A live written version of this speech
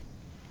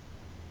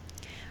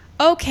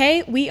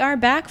Okay, we are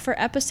back for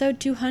episode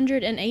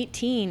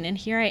 218, and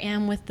here I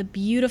am with the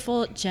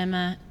beautiful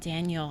Gemma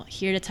Daniel,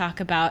 here to talk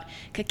about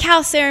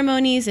cacao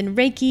ceremonies and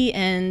Reiki,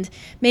 and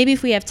maybe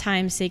if we have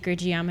time, sacred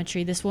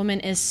geometry. This woman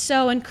is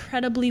so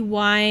incredibly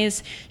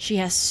wise. She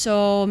has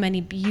so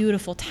many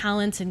beautiful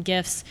talents and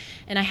gifts,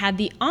 and I had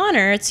the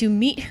honor to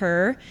meet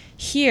her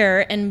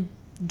here in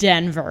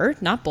Denver,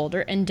 not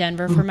Boulder, in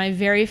Denver for my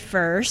very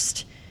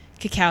first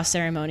cacao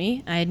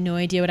ceremony. I had no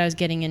idea what I was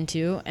getting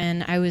into,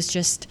 and I was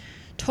just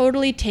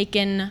totally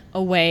taken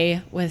away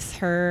with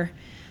her.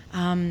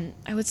 I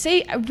would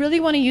say I really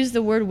want to use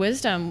the word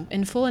wisdom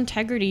in full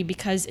integrity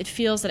because it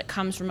feels that it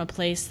comes from a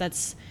place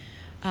that's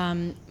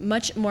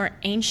much more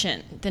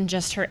ancient than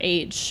just her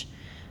age,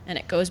 and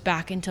it goes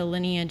back into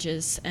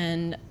lineages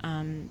and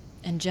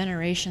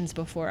generations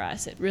before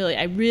us. It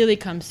really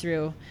comes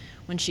through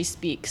when she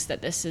speaks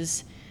that this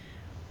is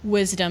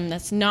wisdom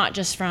that's not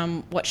just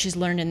from what she's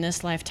learned in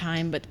this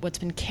lifetime, but what's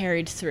been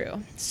carried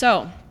through.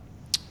 So,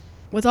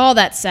 with all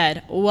that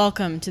said,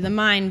 welcome to the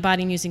Mind,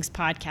 Body, Musings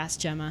podcast,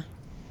 Gemma.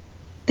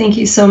 Thank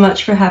you so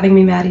much for having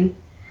me, Maddie.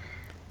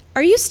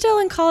 Are you still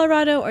in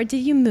Colorado or did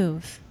you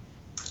move?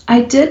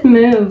 I did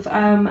move.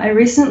 I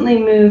recently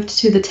moved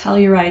to the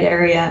Telluride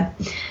area,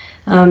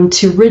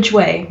 to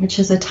Ridgway, which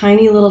is a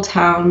tiny little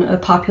town, a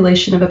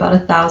population of about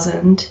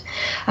 1,000.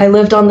 I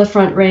lived on the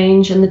Front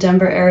Range in the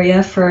Denver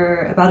area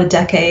for about a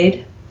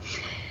decade,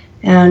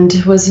 and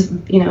was,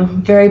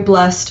 very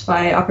blessed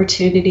by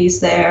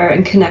opportunities there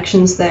and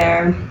connections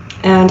there.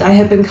 And I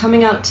had been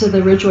coming out to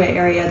the Ridgway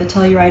area, the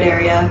Telluride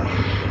area,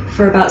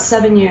 for about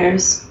 7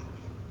 years,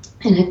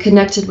 and had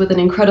connected with an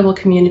incredible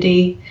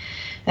community.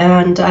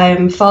 And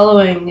I'm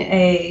following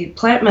a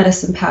plant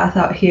medicine path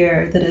out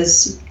here that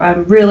is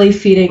really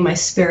feeding my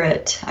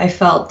spirit. I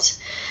felt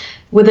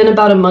within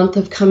about a month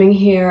of coming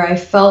here, I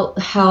felt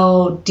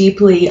how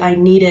deeply I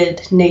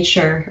needed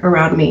nature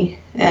around me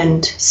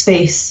and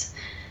space.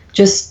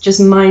 Just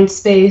mind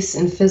space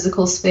and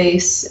physical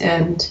space,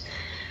 and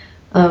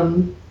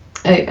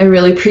I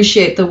really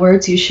appreciate the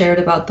words you shared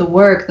about the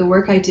work. The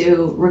work I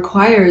do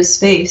requires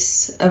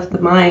space of the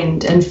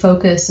mind and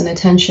focus and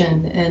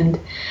attention.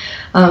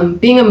 And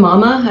being a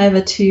mama, I have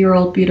a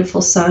 2-year-old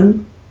beautiful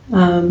son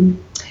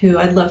who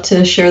I'd love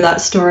to share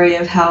that story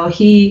of how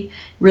he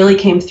really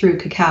came through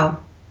cacao.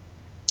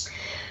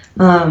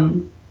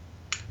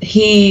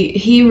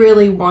 He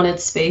really wanted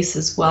space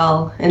as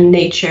well, and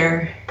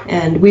nature,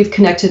 and we've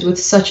connected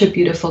with such a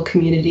beautiful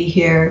community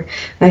here.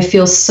 And I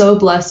feel so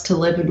blessed to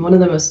live in one of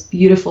the most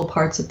beautiful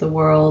parts of the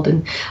world.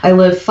 And I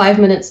live 5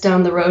 minutes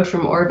down the road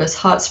from Orvis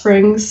Hot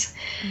Springs,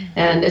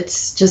 and it's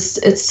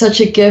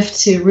such a gift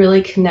to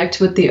really connect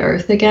with the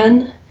earth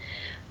again.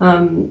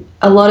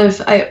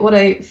 What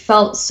I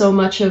felt so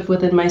much of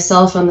within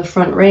myself on the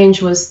Front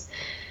Range was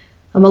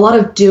a lot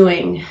of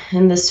doing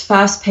and this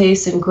fast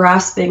pace and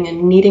grasping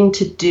and needing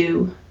to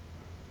do.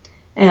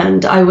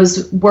 And I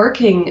was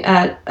working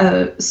at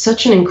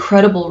such an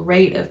incredible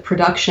rate of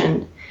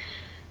production.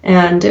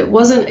 And it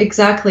wasn't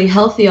exactly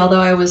healthy,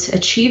 although I was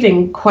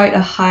achieving quite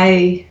a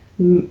high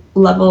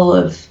level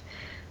of,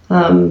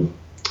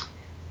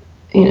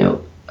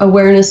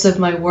 awareness of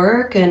my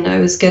work. And I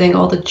was getting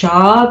all the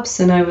jobs,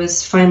 and I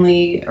was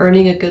finally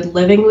earning a good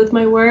living with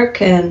my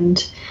work.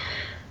 And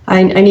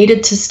I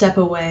needed to step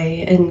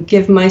away and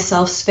give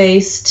myself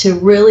space to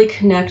really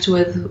connect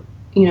with,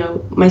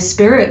 my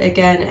spirit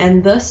again,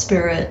 and the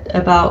spirit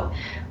about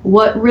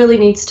what really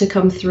needs to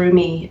come through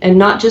me, and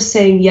not just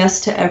saying yes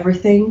to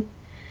everything,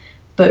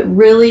 but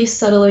really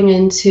settling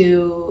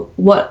into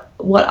what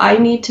I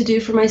need to do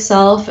for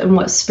myself and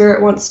what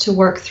spirit wants to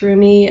work through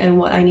me and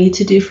what I need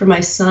to do for my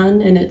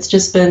son. And it's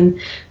just been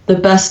the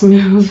best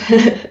move.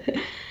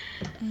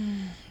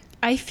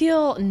 I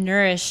feel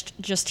nourished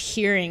just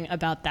hearing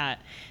about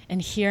that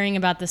and hearing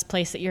about this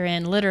place that you're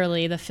in,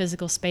 literally the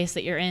physical space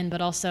that you're in,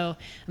 but also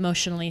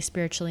emotionally,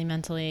 spiritually,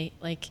 mentally,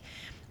 like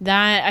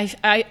that.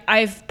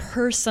 I've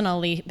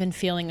personally been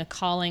feeling a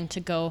calling to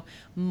go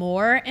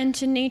more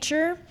into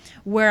nature,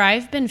 where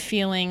I've been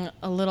feeling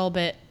a little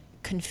bit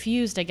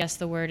confused, I guess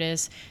the word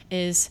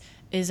is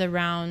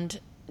around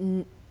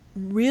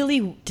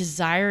really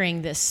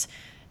desiring this.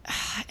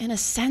 In a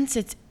sense,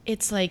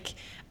 it's like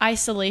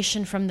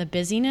isolation from the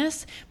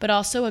busyness, but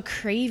also a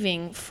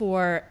craving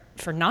for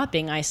not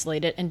being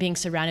isolated and being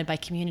surrounded by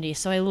community.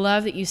 So I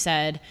love that you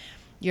said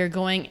you're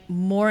going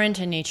more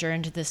into nature,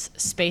 into this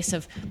space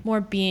of more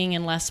being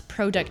and less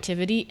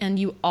productivity, and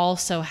you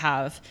also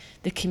have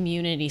the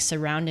community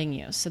surrounding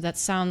you. So that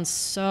sounds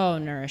so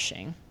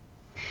nourishing.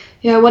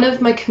 Yeah, one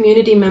of my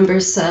community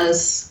members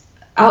says,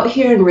 out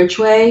here in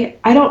Ridgway,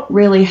 I don't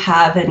really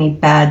have any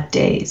bad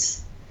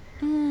days.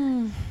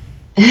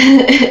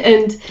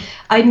 And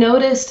I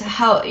noticed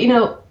how,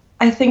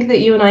 I think that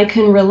you and I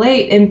can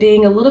relate in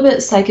being a little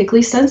bit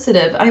psychically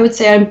sensitive. I would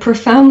say I'm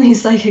profoundly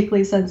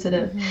psychically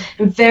sensitive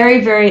and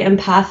very, very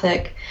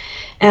empathic.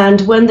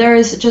 And when there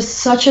is just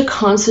such a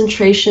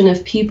concentration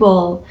of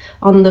people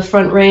on the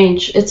Front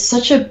Range, it's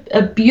such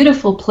a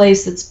beautiful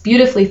place. It's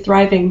beautifully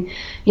thriving.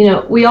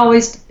 We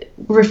always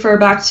refer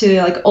back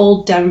to like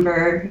old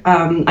Denver.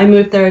 I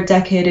moved there a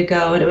decade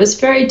ago, and it was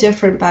very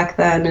different back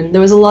then. And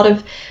there was a lot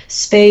of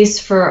space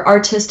for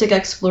artistic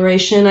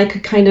exploration. I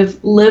could kind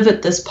of live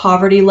at this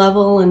poverty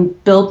level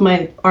and build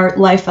my art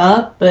life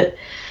up. But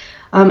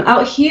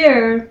out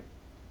here,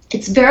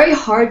 it's very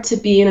hard to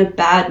be in a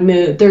bad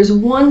mood. There's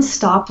one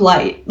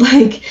stoplight,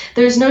 like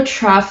there's no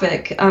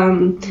traffic.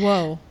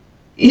 Whoa.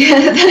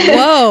 Yeah,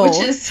 Whoa.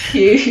 which is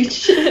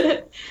huge.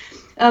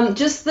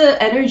 Just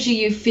the energy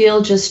you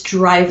feel just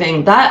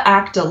driving, that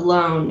act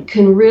alone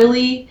can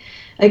really,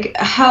 like,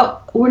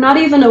 how we're not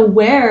even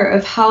aware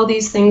of how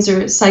these things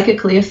are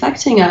psychically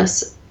affecting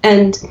us.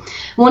 And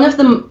one of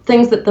the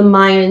things that the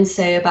Mayans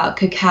say about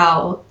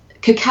cacao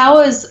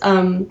is,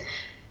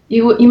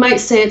 you might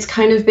say it's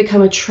kind of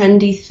become a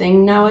trendy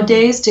thing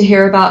nowadays to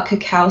hear about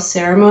cacao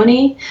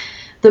ceremony.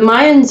 The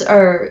Mayans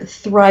are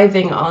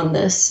thriving on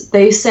this.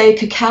 They say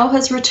cacao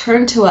has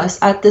returned to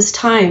us at this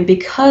time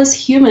because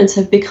humans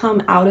have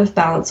become out of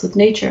balance with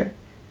nature.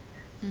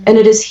 Mm-hmm. And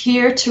it is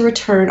here to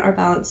return our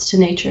balance to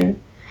nature.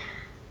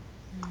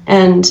 Mm-hmm.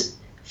 And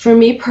for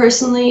me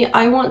personally,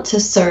 I want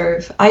to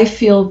serve. I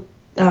feel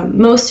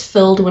most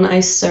filled when I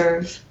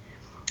serve.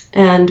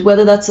 And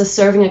whether that's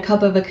serving a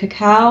cup of a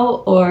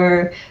cacao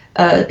or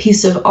a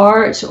piece of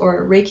art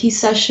or a Reiki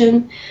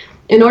session,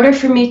 in order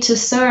for me to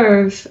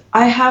serve,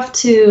 I have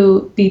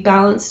to be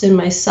balanced in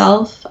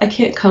myself. I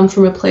can't come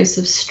from a place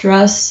of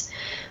stress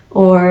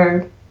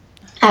or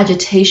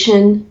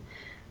agitation.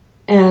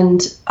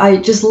 And I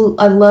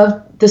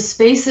love the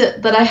space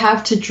that I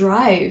have to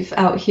drive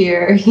out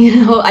here. You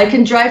know, I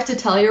can drive to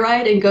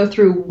Telluride and go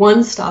through one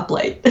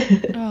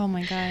stoplight. Oh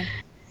my God.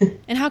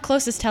 And how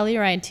close is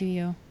Telluride to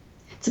you?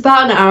 It's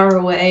about an hour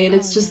away, and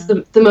it's just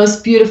the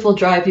most beautiful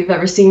drive you've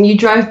ever seen. You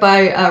drive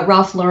by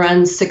Ralph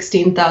Lauren's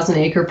 16,000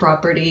 acre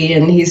property,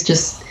 and he's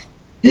just...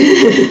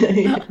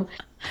 you know.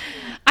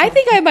 I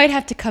think I might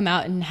have to come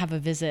out and have a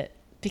visit,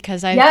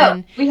 because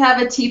we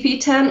have a teepee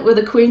tent with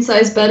a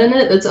queen-size bed in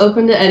it that's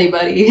open to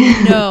anybody.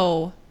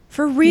 No.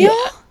 For real?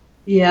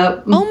 Yeah.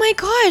 Yep. Oh my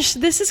gosh,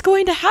 this is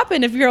going to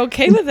happen if you're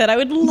okay with it. I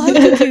would love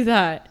to do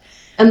that.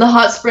 And the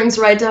hot springs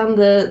right down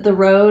the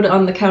road,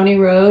 on the county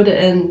road,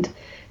 and...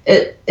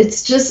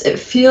 It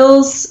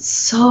feels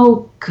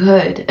so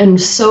good and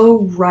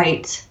so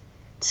right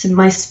to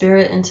my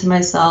spirit and to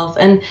myself.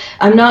 And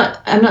I'm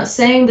not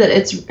saying that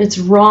it's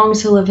wrong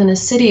to live in a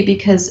city,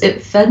 because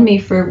it fed me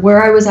for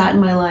where I was at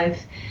in my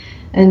life.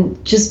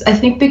 And just, I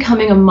think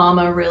becoming a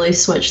mama really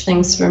switched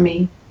things for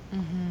me.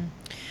 Mm-hmm.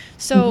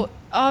 So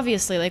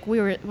obviously, like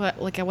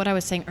what I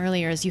was saying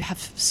earlier is you have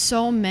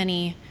so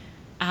many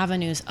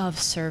avenues of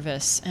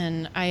service,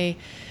 and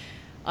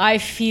I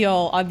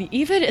feel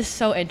even it's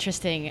so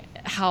interesting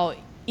how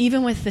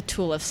even with the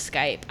tool of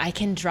Skype, I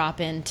can drop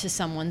into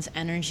someone's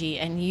energy,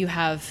 and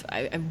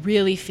I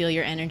really feel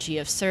your energy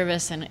of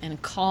service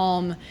and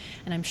calm,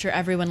 and I'm sure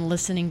everyone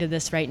listening to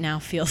this right now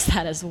feels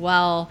that as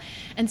well.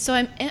 And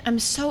so I'm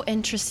so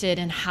interested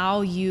in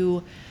how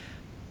you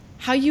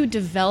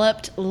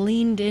developed,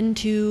 leaned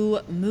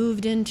into,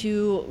 moved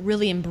into,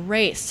 really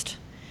embraced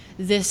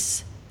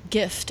this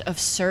gift of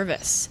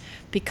service,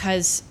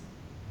 because,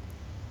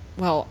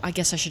 well, I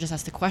guess I should just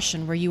ask the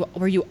question, were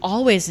you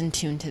always in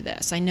tune to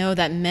this? I know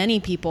that many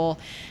people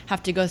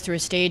have to go through a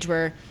stage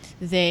where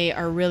they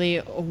are really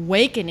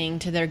awakening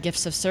to their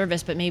gifts of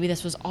service, but maybe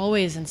this was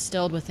always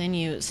instilled within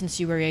you since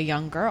you were a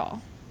young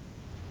girl.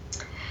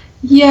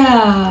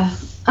 Yeah.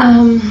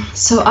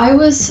 So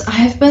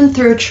I've been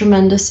through a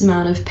tremendous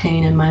amount of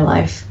pain in my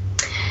life.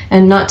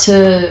 And not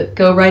to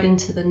go right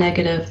into the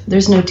negative,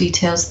 there's no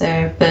details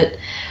there, but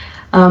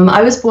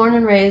I was born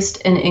and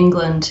raised in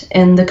England,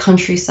 in the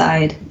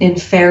countryside, in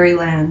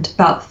Fairyland,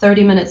 about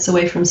 30 minutes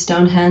away from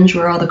Stonehenge,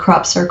 where all the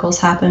crop circles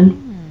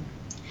happen.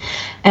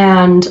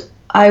 And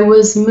I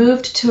was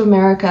moved to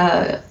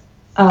America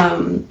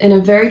in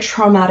a very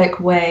traumatic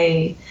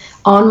way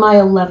on my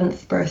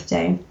 11th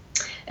birthday.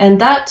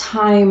 And that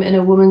time in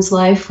a woman's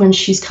life, when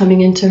she's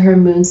coming into her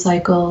moon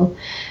cycle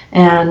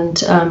and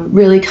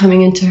really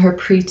coming into her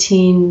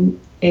preteen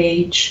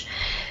age,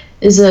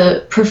 is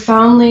a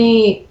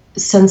profoundly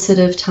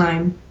sensitive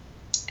time,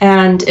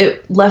 and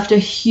it left a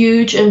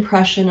huge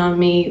impression on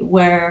me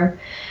where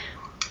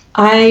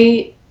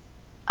I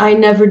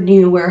never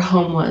knew where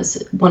home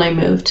was when I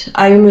moved.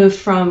 I moved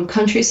from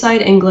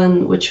countryside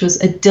England, which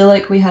was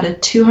idyllic. We had a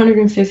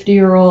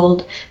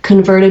 250-year-old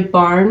converted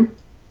barn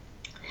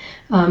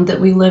that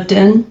we lived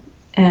in,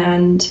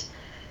 and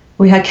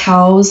we had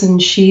cows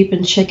and sheep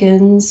and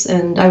chickens,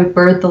 and I would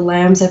bird the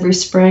lambs every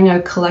spring. I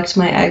would collect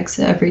my eggs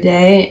every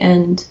day,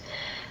 and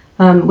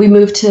we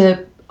moved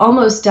to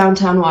almost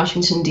downtown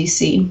Washington,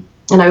 D.C.,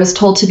 and I was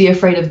told to be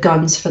afraid of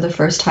guns for the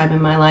first time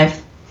in my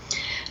life.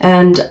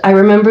 And I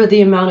remember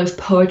the amount of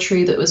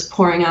poetry that was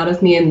pouring out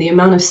of me and the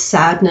amount of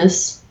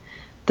sadness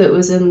that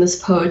was in this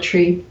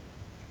poetry.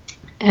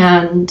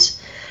 And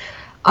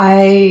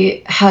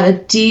I had a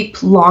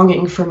deep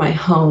longing for my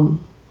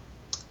home.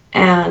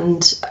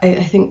 And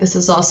I think this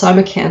is also, I'm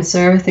a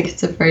Cancer. I think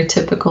it's a very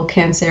typical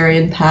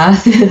Cancerian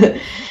path.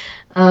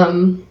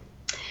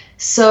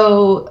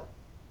 So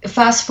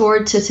fast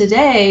forward to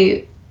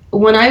today,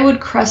 when I would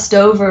crest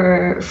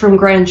over from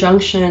Grand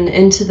Junction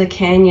into the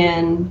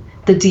canyon,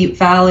 the deep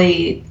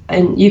valley,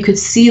 and you could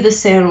see the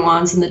San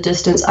Juans in the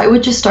distance, I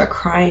would just start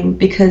crying,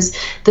 because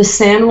the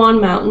San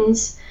Juan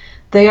Mountains,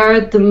 they are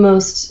the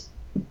most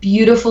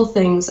beautiful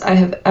things I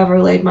have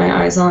ever laid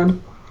my eyes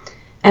on.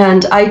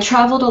 And I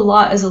traveled a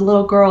lot as a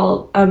little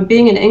girl.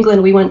 Being in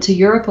England, we went to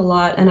Europe a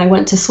lot, and I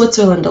went to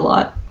Switzerland a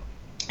lot.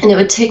 And it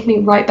would take me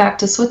right back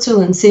to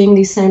Switzerland, seeing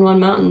these San Juan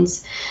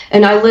Mountains.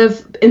 And I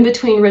live in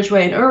between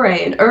Ridgeway and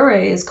Ouray, and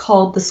Ouray is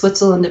called the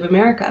Switzerland of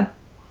America.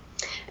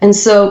 And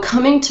so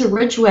coming to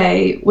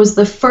Ridgeway was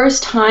the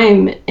first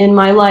time in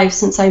my life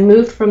since I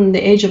moved from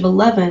the age of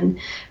 11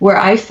 where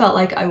I felt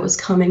like I was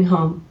coming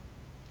home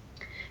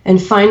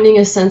and finding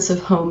a sense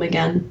of home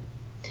again.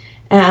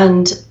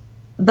 And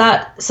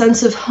that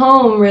sense of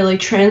home really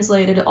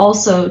translated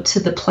also to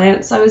the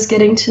plants I was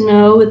getting to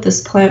know with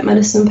this plant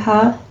medicine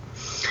path.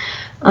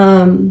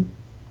 And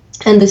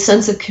the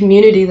sense of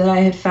community that I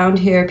had found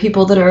here,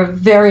 people that are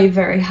very,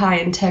 very high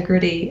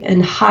integrity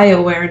and high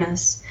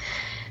awareness.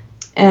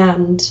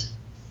 And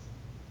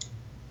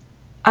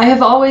I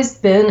have always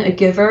been a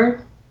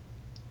giver,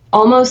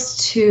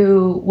 almost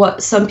to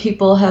what some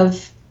people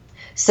have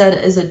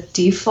said is a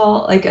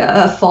default, like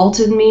a fault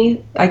in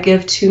me. I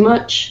give too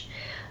much.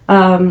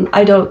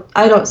 I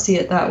don't see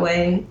it that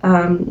way.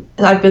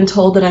 I've been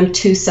told that I'm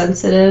too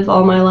sensitive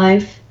all my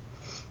life,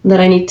 that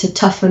I need to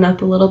toughen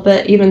up a little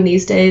bit. Even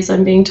these days,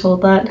 I'm being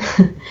told that.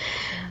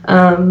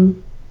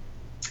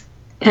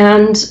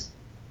 And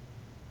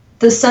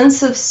the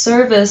sense of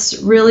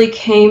service really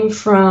came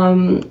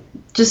from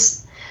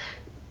just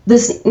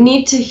this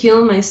need to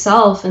heal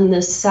myself and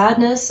this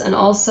sadness, and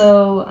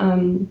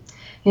also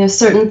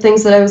certain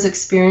things that I was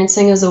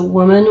experiencing as a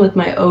woman with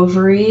my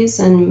ovaries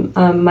and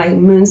my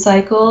moon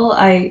cycle.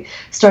 I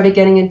started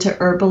getting into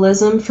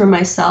herbalism for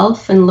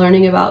myself and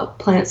learning about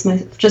plants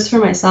just for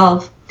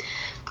myself.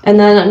 And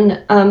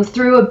then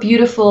through a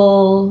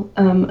beautiful,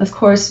 of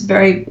course,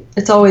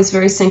 it's always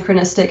very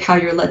synchronistic how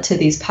you're led to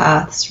these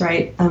paths,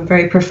 right?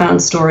 Very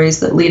profound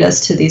stories that lead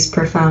us to these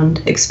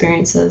profound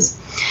experiences.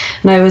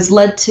 And I was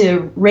led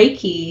to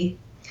Reiki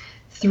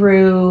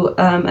through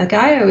a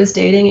guy I was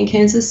dating in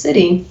Kansas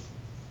City.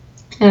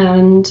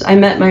 And I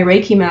met my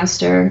Reiki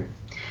master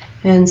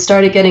and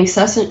started getting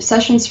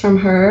sessions from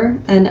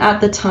her. And at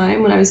the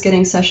time when I was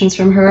getting sessions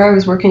from her, I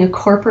was working a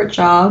corporate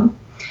job.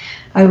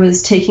 I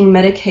was taking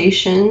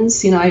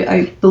medications.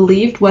 I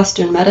believed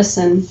Western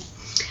medicine.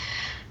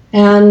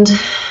 And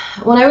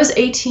when I was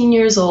 18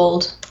 years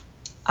old,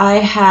 I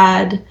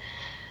had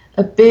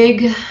a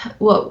big,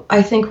 what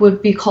I think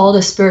would be called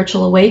a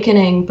spiritual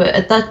awakening. But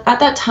at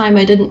that time,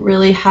 I didn't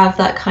really have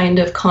that kind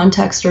of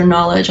context or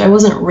knowledge. I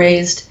wasn't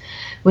raised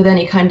with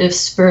any kind of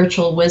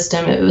spiritual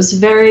wisdom. It was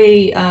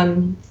very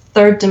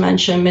third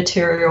dimension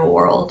material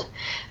world.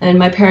 And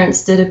my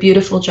parents did a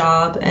beautiful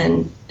job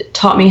and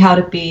taught me how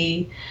to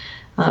be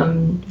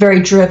very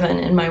driven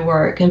in my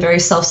work and very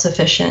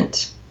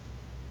self-sufficient.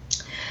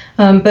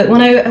 But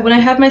when I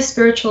had my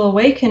spiritual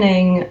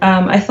awakening,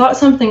 I thought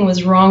something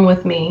was wrong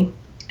with me.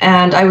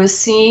 And I was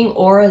seeing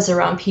auras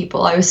around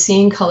people. I was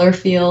seeing color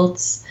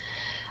fields.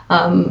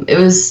 It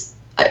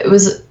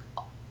was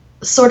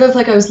sort of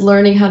like I was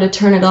learning how to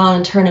turn it on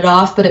and turn it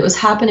off, but it was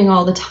happening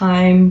all the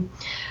time.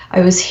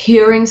 I was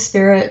hearing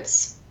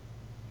spirits.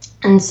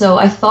 And so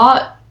I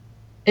thought,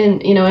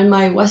 in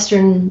my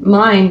Western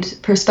mind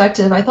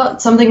perspective, I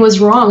thought something was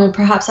wrong and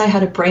perhaps I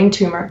had a brain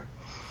tumor.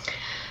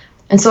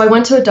 And so I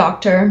went to a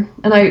doctor,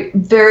 and I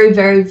very,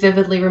 very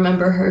vividly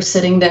remember her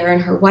sitting there in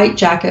her white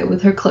jacket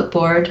with her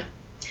clipboard,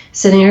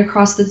 sitting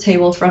across the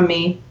table from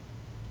me.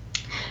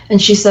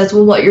 And she says,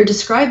 well, what you're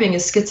describing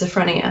is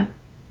schizophrenia,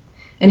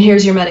 and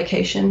here's your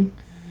medication.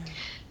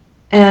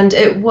 And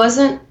it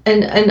wasn't,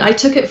 and I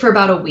took it for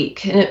about a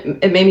week, and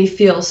it made me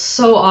feel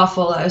so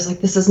awful. I was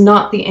like, this is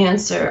not the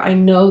answer. I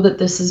know that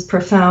this is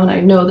profound.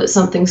 I know that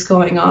something's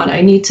going on.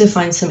 I need to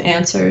find some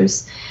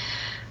answers.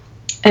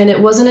 And it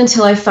wasn't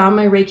until I found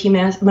my Reiki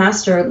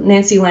master,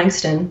 Nancy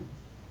Langston,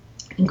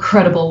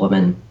 incredible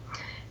woman,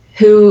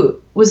 she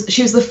was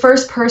the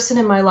first person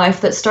in my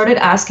life that started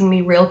asking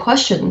me real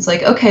questions.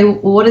 Like, okay,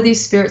 what are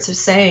these spirits are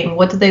saying?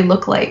 What do they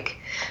look like?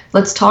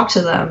 Let's talk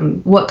to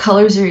them. What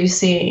colors are you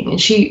seeing?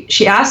 And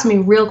she asked me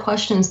real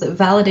questions that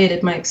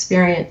validated my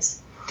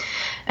experience.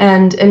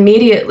 And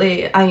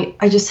immediately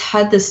I just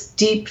had this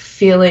deep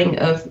feeling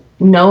of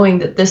knowing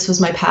that this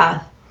was my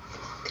path.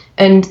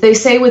 And they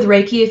say with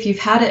Reiki, if you've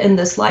had it in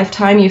this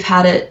lifetime, you've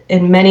had it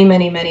in many,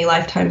 many, many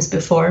lifetimes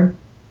before.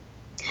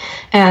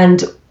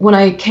 And when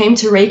I came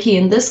to Reiki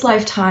in this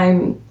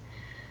lifetime,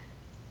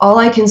 all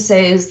I can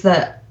say is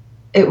that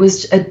it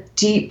was a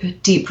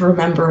deep, deep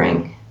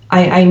remembering.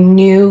 I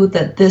knew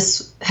that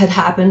this had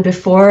happened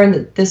before, and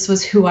that this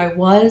was who I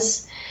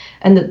was,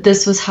 and that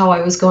this was how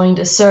I was going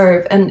to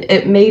serve. And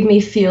it made me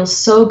feel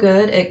so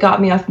good. It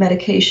got me off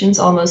medications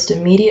almost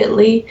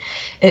immediately.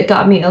 It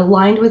got me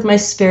aligned with my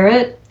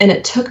spirit, and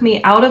it took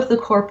me out of the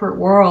corporate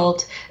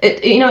world.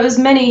 It was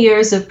many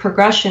years of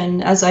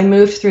progression as I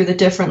moved through the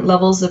different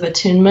levels of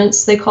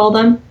attunements, they call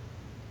them.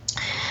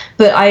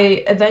 But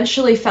I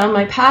eventually found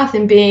my path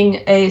in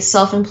being a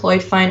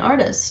self-employed fine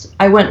artist.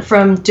 I went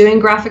from doing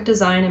graphic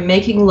design and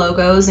making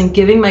logos and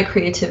giving my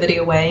creativity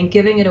away and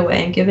giving it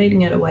away and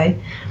giving it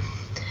away.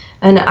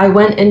 And I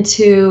went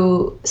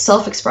into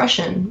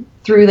self-expression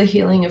through the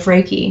healing of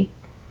Reiki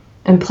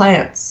and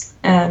plants.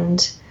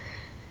 And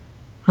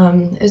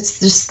it's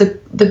just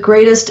the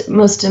greatest,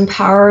 most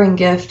empowering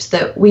gift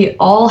that we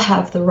all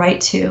have the right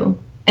to.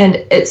 And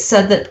it's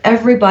said that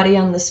everybody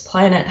on this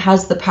planet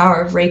has the power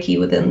of Reiki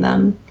within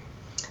them.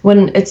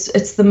 When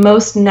it's the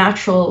most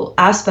natural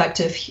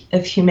aspect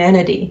of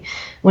humanity.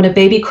 When a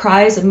baby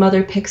cries, a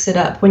mother picks it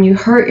up. When you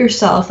hurt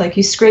yourself, like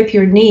you scrape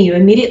your knee, you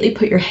immediately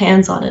put your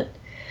hands on it.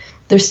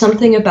 There's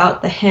something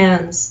about the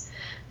hands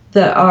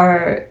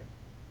that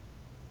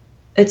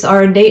it's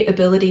our innate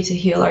ability to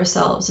heal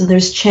ourselves. And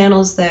there's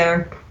channels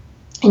there.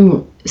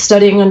 And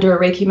studying under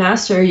a Reiki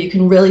master, you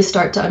can really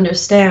start to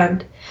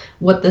understand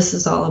what this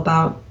is all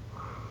about.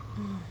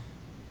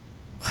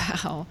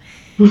 Wow.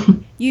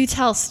 You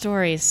tell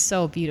stories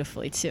so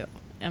beautifully too.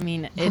 I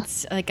mean,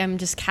 it's like I'm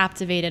just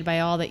captivated by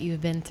all that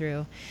you've been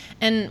through.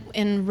 And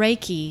in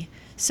Reiki,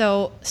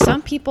 so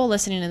some people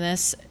listening to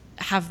this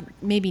have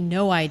maybe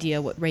no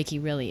idea what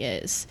Reiki really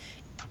is.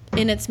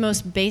 In its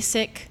most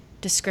basic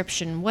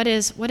description, what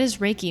is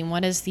Reiki, and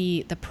what is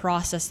the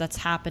process that's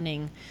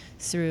happening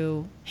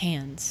through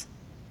hands?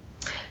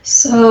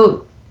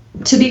 So,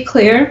 to be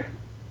clear,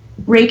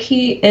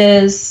 Reiki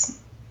is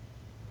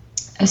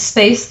a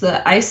space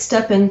that I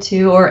step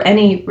into, or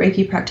any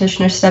Reiki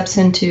practitioner steps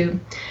into,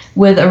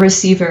 with a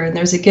receiver. And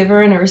there's a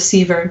giver and a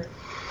receiver.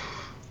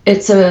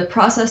 It's a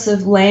process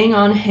of laying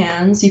on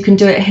hands. You can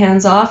do it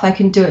hands off. I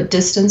can do it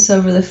distance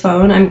over the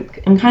phone. I'm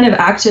kind of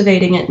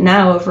activating it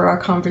now over our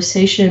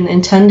conversation,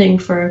 intending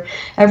for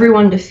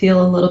everyone to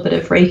feel a little bit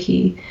of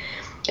Reiki.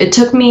 It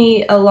took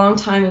me a long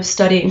time of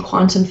studying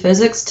quantum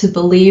physics to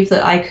believe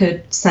that I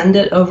could send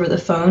it over the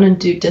phone and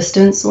do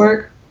distance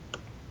work.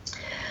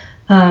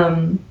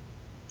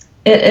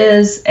 It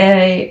is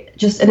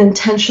just an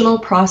intentional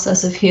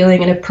process of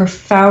healing, and a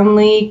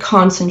profoundly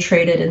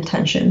concentrated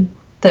intention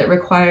that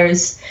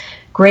requires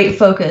great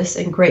focus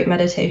and great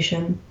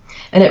meditation.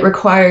 And it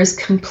requires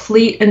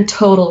complete and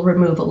total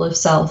removal of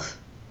self.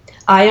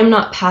 I am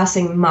not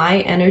passing my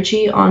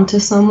energy onto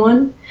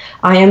someone.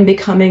 I am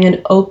becoming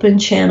an open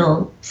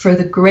channel for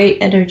the great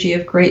energy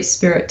of Great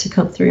Spirit to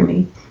come through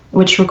me,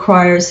 which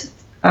requires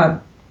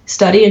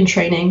study and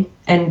training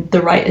and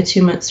the right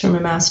attunements from a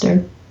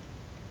master.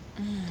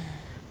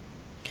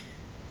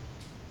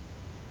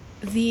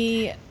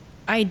 The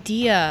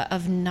idea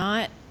of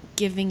not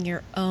giving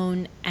your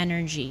own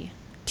energy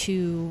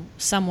to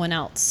someone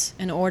else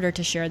in order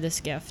to share this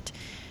gift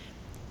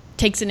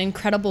takes an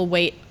incredible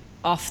weight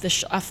off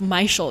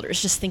my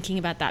shoulders, just thinking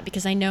about that,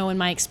 because I know in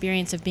my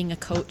experience of being a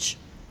coach,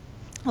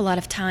 a lot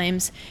of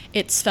times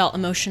it's felt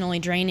emotionally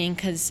draining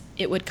because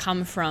it would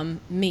come from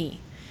me.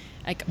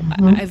 Like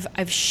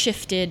I've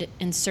shifted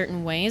in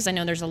certain ways. I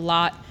know there's a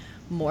lot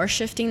more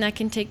shifting that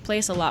can take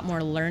place, a lot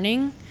more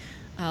learning,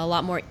 a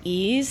lot more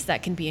ease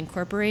that can be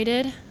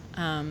incorporated.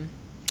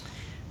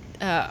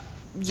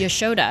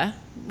 Yashoda,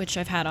 which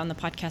I've had on the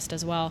podcast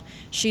as well,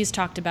 she's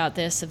talked about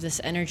this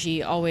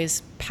energy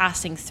always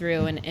passing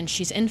through, and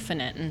she's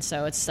infinite. And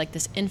so it's like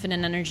this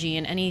infinite energy,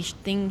 and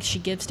anything she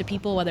gives to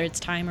people, whether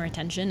it's time or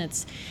attention,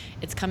 it's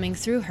coming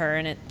through her,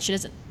 and she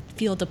doesn't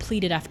feel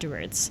depleted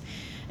afterwards.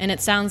 And it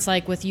sounds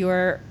like with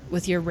your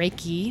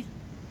Reiki,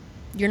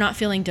 you're not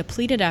feeling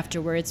depleted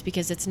afterwards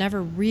because it's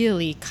never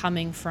really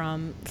coming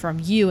from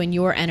you and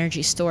your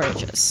energy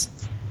storages.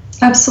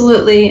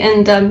 Absolutely.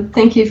 And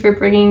thank you for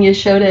bringing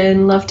Yashoda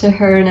in. Love to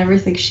her and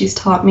everything she's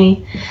taught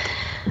me.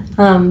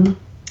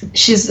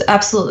 She's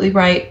absolutely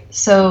right.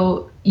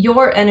 So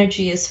your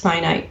energy is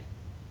finite.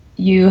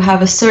 You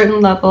have a certain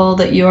level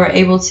that you are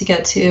able to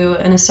get to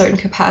in a certain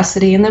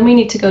capacity, and then we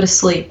need to go to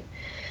sleep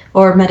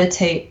or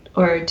meditate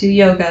or do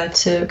yoga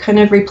to kind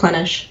of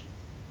replenish.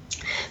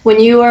 When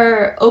you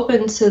are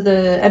open to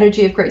the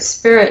energy of Great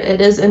Spirit,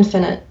 it is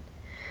infinite.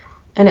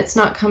 And it's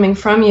not coming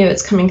from you,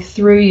 it's coming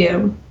through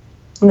you.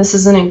 And this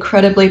is an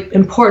incredibly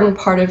important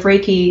part of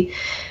Reiki.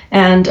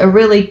 And a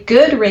really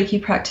good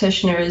Reiki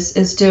practitioner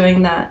is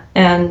doing that.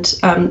 And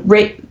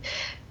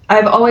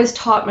I've always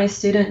taught my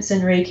students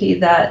in Reiki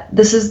that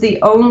this is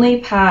the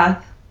only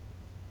path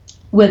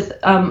with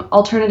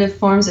alternative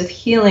forms of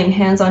healing,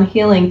 hands-on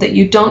healing, that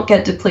you don't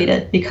get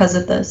depleted because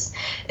of this.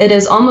 It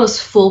is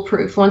almost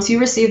foolproof. Once you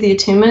receive the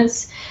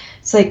attunements,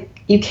 it's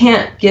like you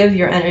can't give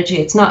your energy.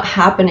 It's not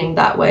happening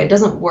that way. It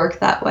doesn't work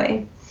that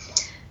way.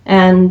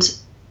 And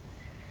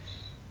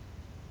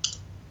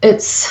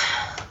it's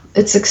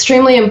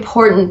extremely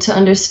important to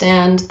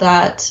understand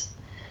that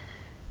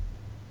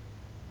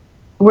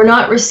we're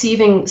not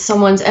receiving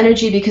someone's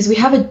energy because we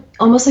have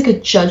almost like a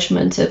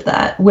judgment of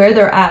that, where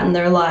they're at in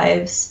their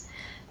lives.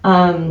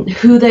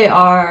 Who they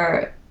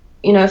are.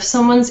 You know, if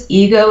someone's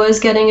ego is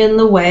getting in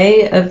the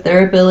way of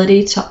their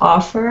ability to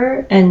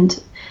offer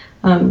and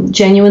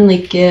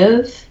genuinely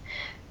give,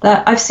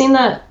 that I've seen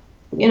that,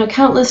 you know,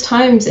 countless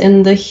times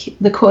in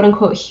the quote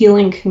unquote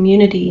healing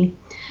community.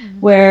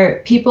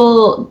 where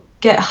people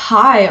get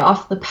high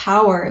off the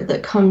power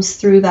that comes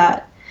through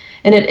that.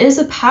 And it is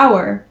a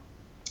power,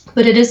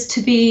 but it is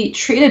to be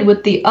treated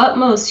with the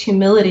utmost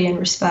humility and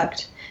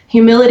respect.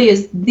 Humility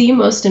is the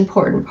most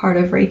important part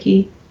of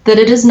Reiki, that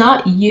it is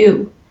not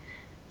you,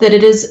 that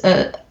it is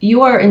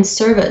you are in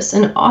service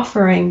and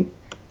offering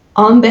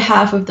on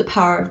behalf of the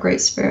power of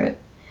Great Spirit.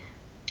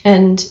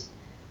 And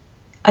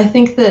I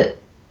think that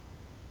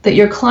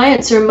your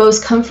clients are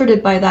most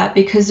comforted by that,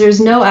 because there's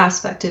no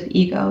aspect of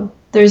ego.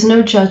 There's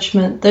no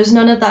judgment. There's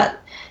none of that,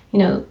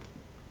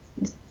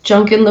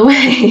 junk in the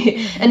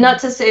way. And not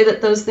to say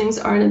that those things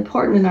aren't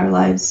important in our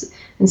lives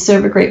and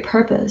serve a great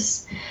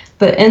purpose.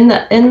 But in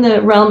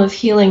the realm of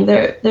healing,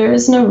 there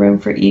is no room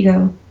for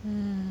ego.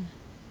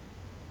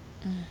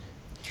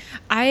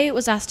 I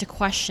was asked a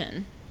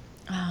question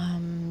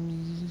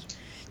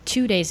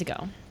 2 days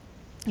ago.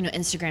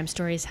 Instagram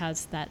Stories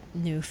has that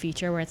new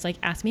feature where it's like,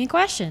 ask me a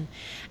question.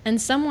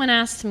 And someone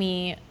asked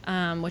me,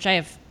 which I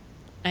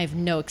have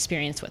no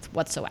experience with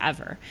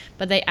whatsoever,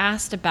 but they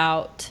asked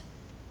about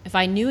if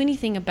I knew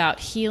anything about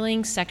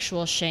healing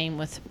sexual shame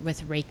with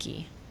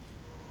Reiki.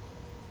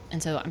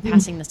 And so I'm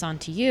passing this on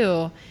to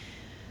you.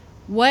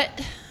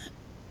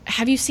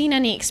 Have you seen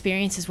any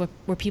experiences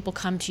where people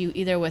come to you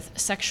either with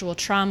sexual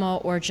trauma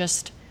or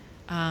just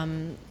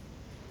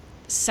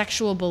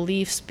sexual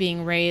beliefs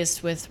being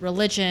raised with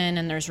religion,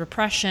 and there's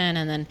repression,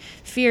 and then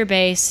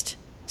fear-based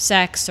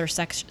sex or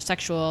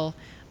sexual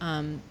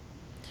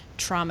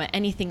trauma,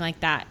 anything like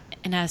that,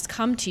 and has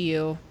come to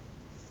you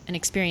and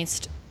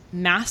experienced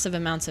massive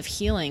amounts of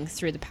healing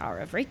through the power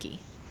of Reiki?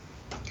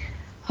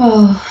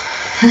 Oh,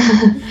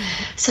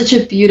 such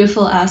a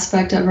beautiful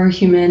aspect of our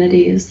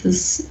humanity is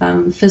this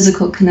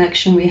physical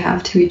connection we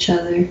have to each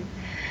other.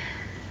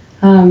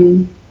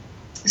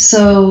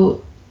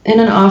 So in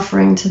an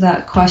offering to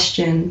that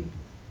question,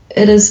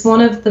 it is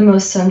one of the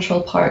most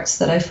central parts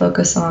that I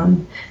focus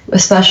on,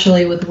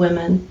 especially with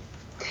women.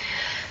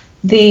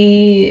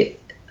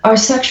 Our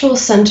sexual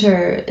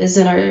center is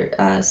in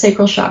our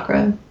sacral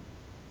chakra,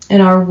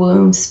 in our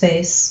womb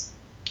space.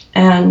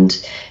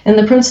 And in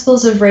the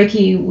principles of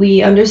Reiki,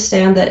 we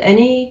understand that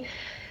any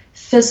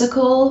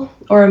physical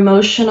or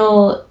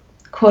emotional,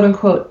 quote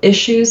unquote,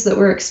 issues that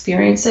we're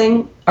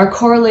experiencing are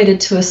correlated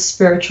to a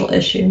spiritual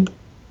issue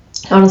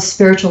on a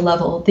spiritual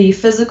level. The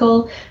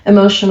physical,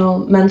 emotional,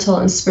 mental,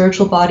 and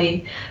spiritual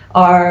body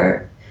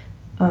are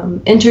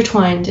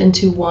intertwined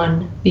into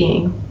one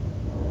being.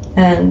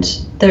 And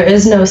there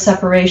is no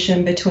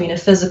separation between a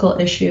physical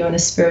issue and a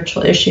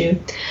spiritual issue.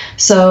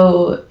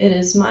 So it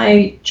is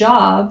my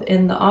job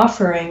in the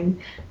offering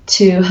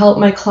to help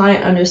my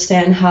client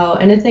understand how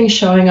anything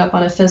showing up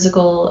on a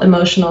physical,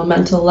 emotional,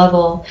 mental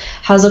level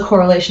has a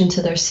correlation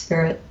to their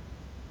spirit.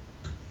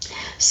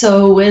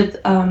 So with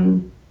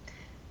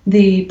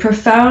the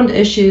profound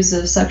issues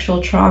of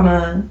sexual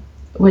trauma,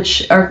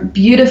 which are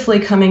beautifully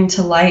coming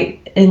to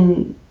light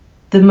in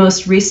the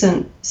most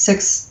recent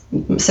 6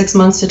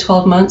 months to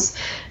 12 months,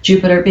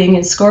 Jupiter being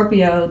in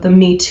Scorpio, the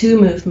Me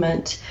Too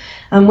movement,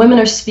 women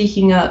are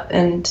speaking up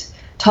and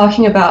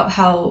talking about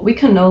how we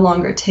can no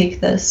longer take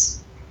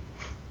this.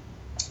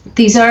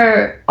 These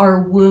are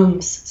our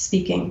wombs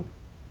speaking.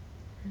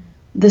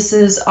 This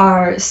is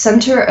our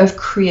center of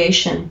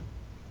creation.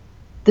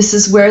 This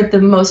is where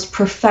the most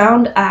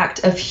profound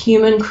act of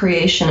human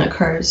creation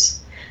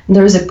occurs. And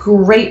there is a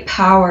great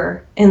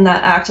power in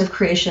that act of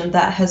creation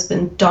that has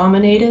been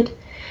dominated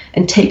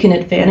and taken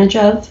advantage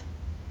of.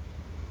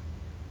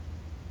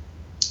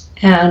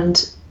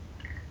 And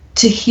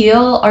to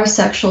heal our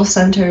sexual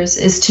centers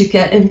is to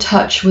get in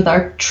touch with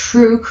our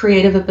true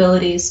creative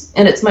abilities.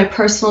 And it's my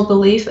personal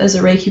belief as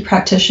a Reiki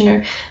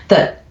practitioner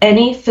that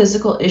any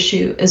physical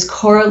issue is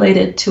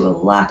correlated to a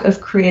lack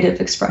of creative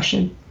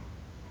expression.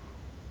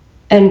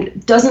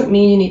 And doesn't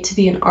mean you need to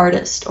be an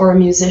artist or a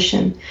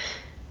musician.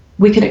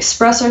 We can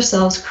express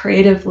ourselves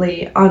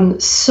creatively on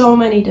so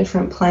many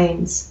different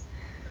planes.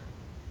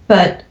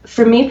 But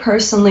for me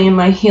personally, in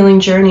my healing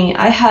journey,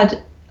 I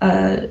had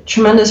a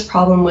tremendous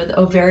problem with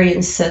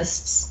ovarian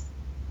cysts.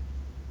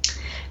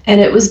 And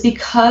it was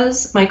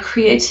because my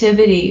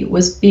creativity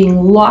was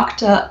being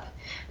locked up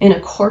in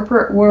a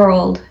corporate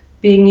world,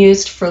 being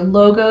used for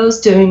logos,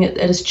 doing it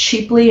as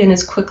cheaply and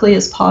as quickly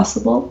as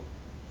possible.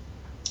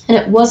 And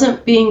it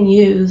wasn't being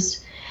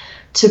used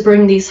to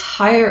bring these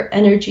higher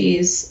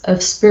energies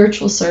of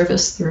spiritual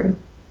service through.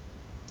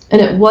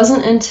 And it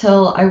wasn't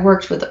until I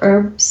worked with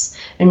herbs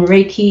and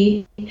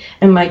Reiki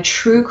and my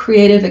true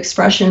creative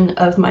expression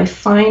of my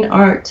fine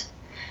art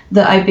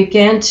that I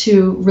began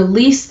to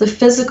release the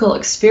physical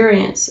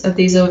experience of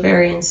these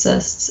ovarian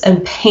cysts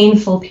and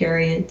painful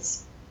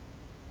periods.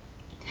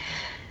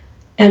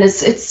 And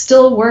it's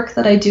still work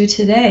that I do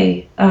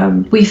today.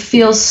 We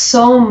feel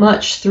so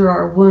much through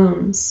our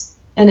wombs,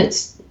 and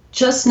it's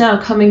just now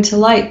coming to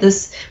light.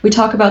 We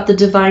talk about the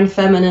divine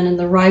feminine and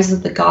the rise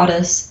of the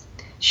goddess.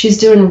 She's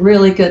doing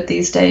really good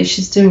these days.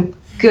 She's doing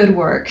good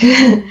work.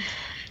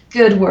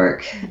 Good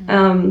work.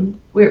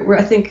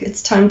 I think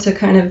it's time to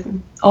kind of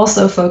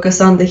also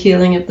focus on the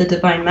healing of the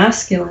divine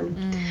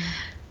masculine.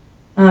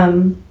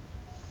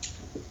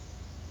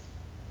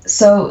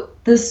 So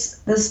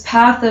this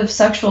path of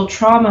sexual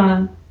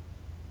trauma,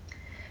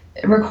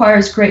 it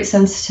requires great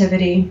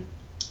sensitivity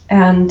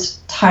and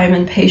time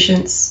and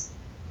patience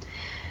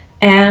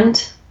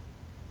and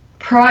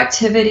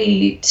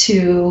proactivity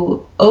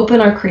to open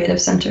our creative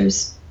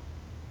centers,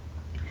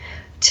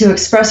 to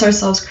express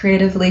ourselves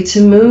creatively,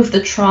 to move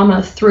the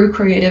trauma through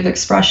creative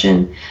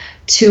expression,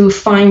 to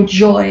find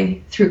joy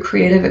through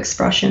creative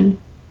expression.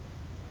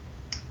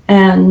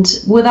 And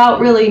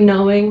without really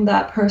knowing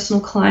that personal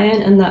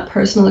client and that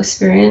personal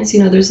experience,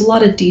 there's a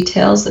lot of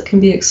details that can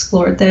be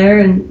explored there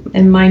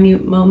in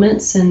minute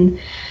moments and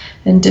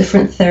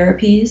different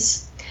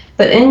therapies.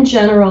 But in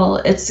general,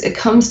 it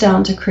comes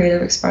down to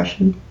creative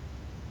expression.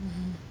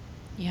 Mm-hmm.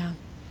 Yeah.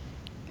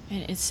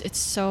 And it's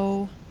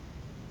so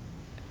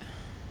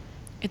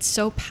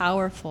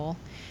powerful,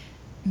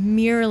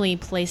 merely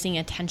placing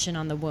attention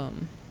on the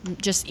womb,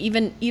 just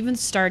even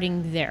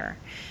starting there,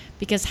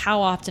 because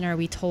how often are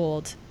we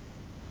told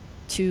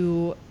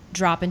to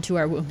drop into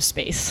our womb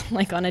space,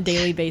 like on a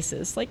daily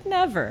basis? Like,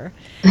 never.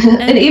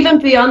 And even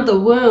beyond the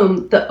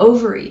womb, the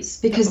ovaries,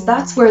 because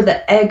that's where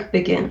the egg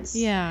begins.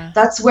 Yeah.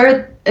 That's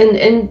where,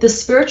 in the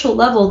spiritual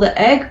level, the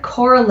egg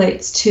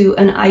correlates to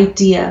an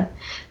idea.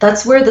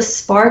 That's where the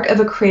spark of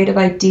a creative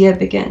idea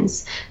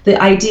begins.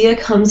 The idea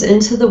comes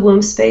into the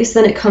womb space,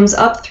 then it comes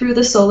up through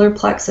the solar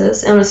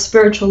plexus on a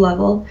spiritual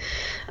level,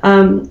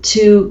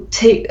 to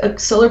take a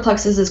solar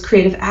plexus as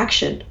creative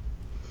action.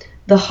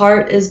 The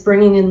heart is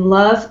bringing in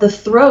love. The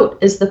throat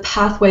is the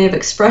pathway of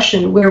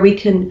expression where we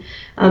can,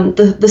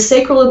 the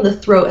sacral and the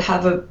throat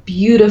have a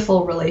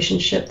beautiful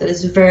relationship that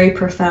is very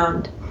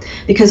profound,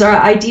 because our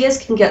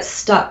ideas can get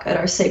stuck at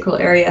our sacral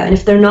area. And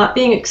if they're not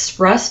being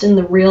expressed in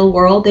the real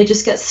world, they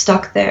just get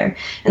stuck there.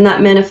 And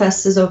that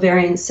manifests as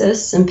ovarian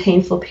cysts and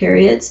painful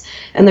periods.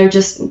 And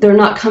they're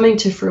not coming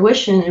to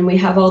fruition. And we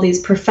have all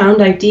these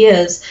profound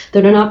ideas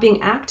that are not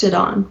being acted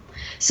on.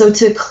 So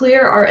to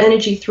clear our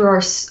energy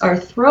through our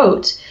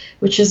throat,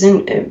 which is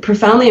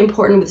profoundly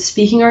important with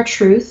speaking our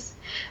truth,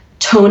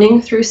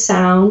 toning through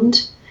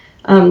sound.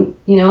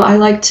 I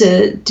like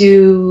to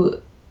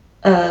do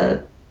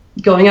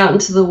going out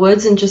into the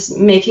woods and just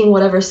making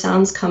whatever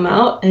sounds come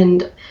out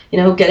and,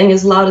 getting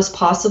as loud as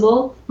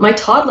possible. My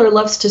toddler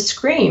loves to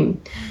scream.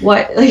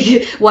 Why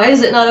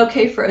is it not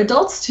okay for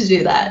adults to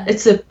do that?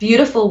 It's a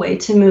beautiful way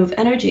to move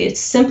energy. It's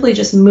simply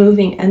just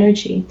moving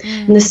energy.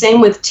 And the same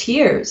with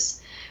tears.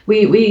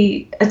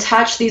 We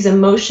attach these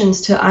emotions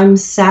to I'm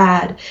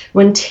sad,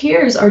 when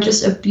tears are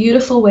just a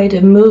beautiful way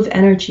to move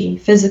energy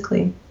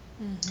physically.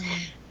 Mm-hmm.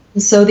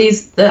 And so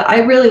I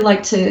really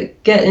like to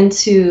get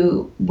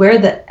into where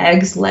the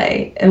eggs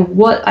lay and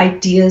what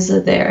ideas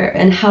are there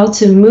and how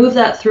to move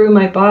that through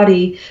my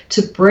body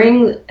to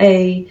bring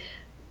a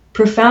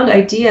profound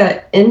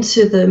idea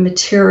into the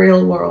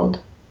material world.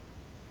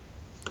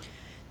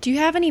 Do you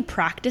have any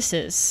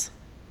practices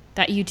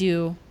that you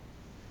do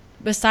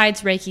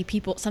besides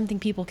Reiki, something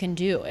people can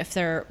do if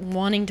they're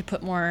wanting to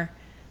put more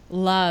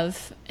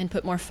love and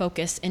put more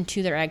focus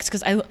into their eggs?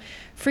 Because I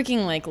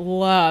freaking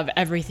love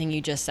everything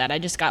you just said. I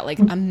just got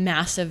a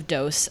massive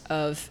dose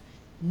of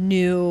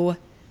new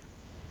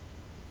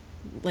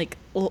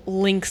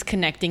links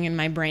connecting in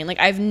my brain.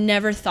 I've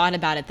never thought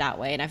about it that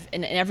way,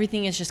 and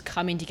everything is just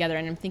coming together.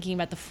 And I'm thinking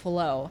about the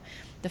flow,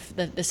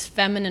 this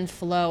feminine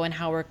flow, and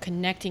how we're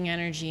connecting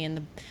energy.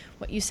 And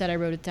what you said, I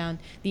wrote it down.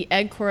 The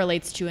egg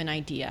correlates to an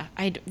idea.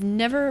 I'd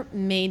never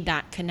made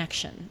that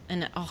connection,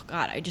 and oh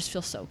God, I just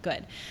feel so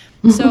good.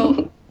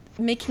 So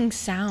making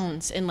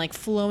sounds and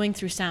flowing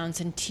through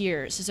sounds and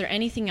tears. Is there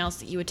anything else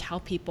that you would tell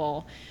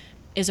people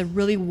is a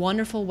really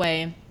wonderful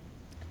way,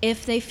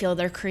 if they feel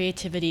their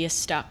creativity is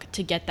stuck,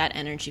 to get that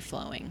energy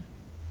flowing?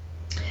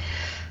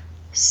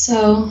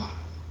 So,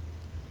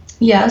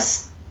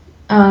 yes.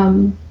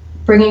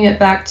 Bringing it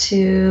back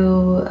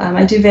to,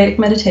 I do Vedic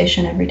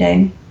meditation every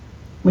day,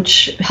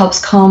 which helps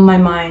calm my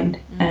mind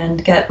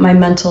and get my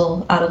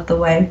mental out of the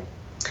way.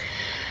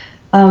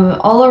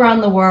 All around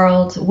the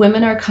world,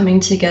 women are coming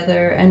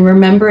together and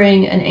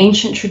remembering an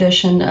ancient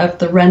tradition of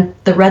the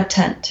red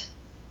tent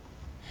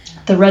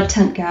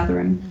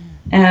gathering,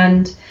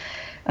 and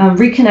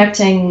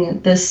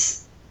reconnecting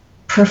this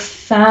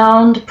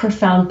profound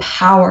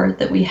power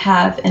that we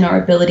have in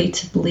our ability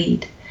to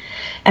bleed.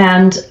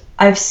 And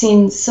I've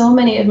seen so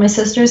many of my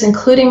sisters,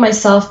 including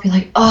myself, be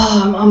like,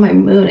 oh, I'm on my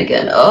moon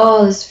again.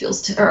 Oh, this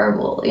feels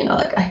terrible.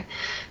 I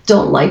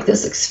don't like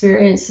this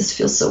experience. This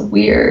feels so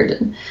weird.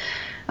 And,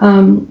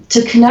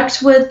 to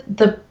connect with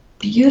the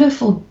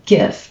beautiful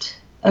gift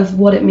of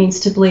what it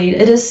means to bleed.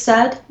 It is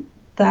said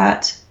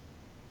that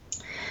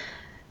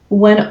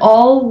when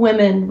all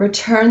women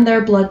return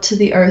their blood to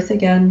the earth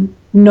again,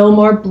 no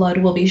more blood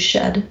will be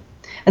shed.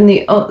 And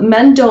the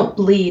men don't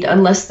bleed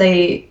unless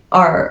they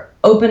are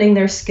opening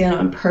their skin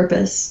on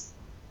purpose.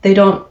 They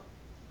don't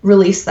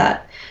release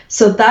that.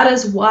 So that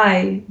is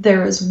why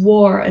there is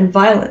war and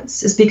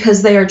violence, is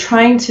because they are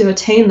trying to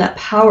attain that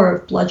power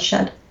of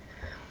bloodshed.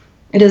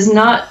 It is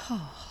not.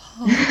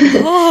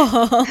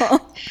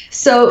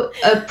 So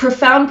a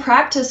profound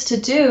practice to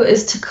do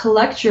is to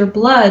collect your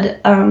blood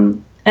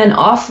and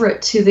offer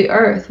it to the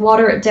earth.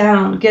 Water it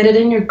down, get it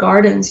in your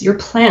gardens. Your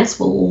plants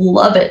will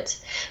love it.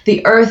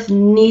 The earth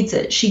needs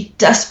it. She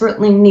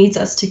desperately needs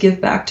us to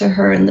give back to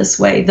her in this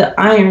way. The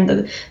iron,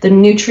 the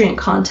nutrient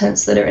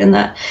contents that are in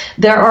that.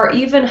 There are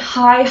even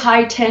high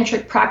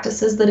tantric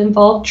practices that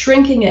involve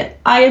drinking it.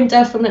 I am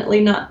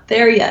definitely not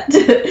there yet.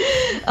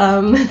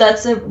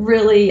 That's a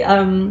really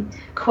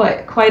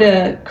quite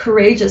a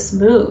courageous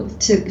move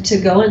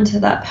to go into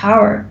that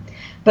power.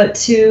 But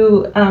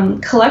to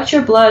collect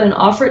your blood and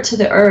offer it to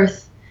the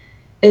earth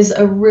is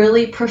a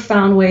really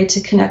profound way to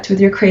connect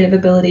with your creative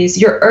abilities.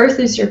 Your earth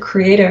is your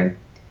creator.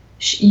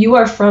 You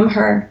are from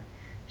her.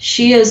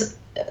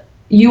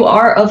 You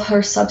are of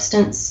her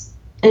substance,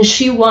 and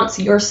she wants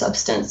your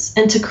substance.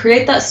 And to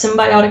create that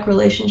symbiotic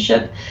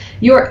relationship,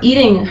 you are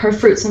eating her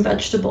fruits and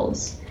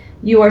vegetables.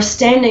 You are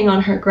standing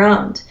on her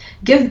ground.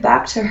 Give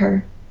back to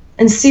her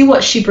and see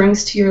what she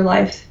brings to your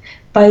life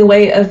by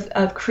way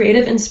of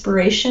creative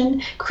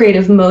inspiration,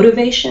 creative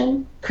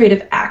motivation,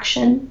 creative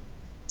action.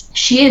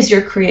 She is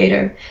your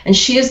creator, and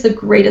she is the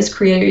greatest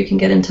creator you can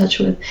get in touch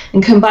with.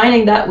 And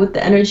combining that with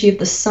the energy of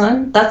the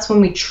sun, that's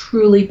when we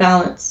truly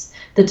balance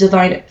the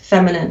divine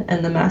feminine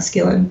and the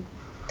masculine.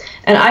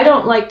 And I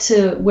don't like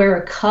to wear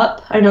a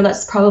cup. I know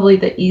that's probably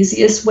the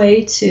easiest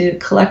way to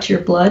collect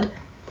your blood.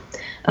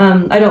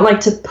 I don't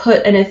like to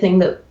put anything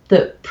that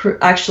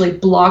actually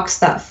blocks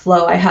that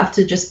flow. I have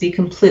to just be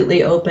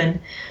completely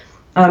open.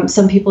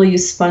 Some people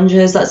use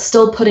sponges. That's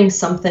still putting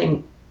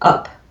something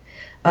up.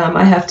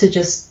 I have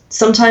to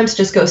sometimes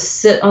just go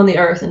sit on the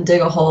earth and dig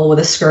a hole with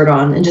a skirt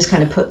on and just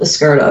kind of put the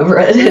skirt over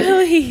it.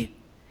 Really?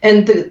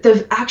 And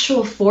the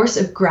actual force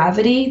of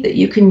gravity that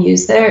you can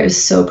use there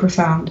is so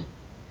profound.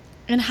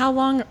 And how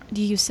long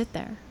do you sit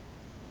there?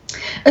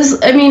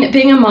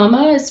 Being a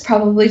mama is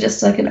probably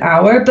just like an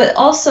hour, but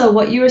also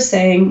what you were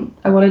saying,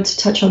 I wanted to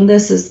touch on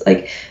this, is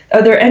like,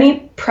 are there any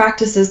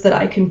practices that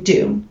I can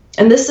do?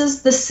 And this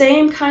is the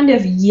same kind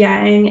of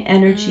yang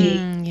energy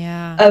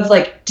of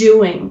like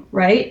doing,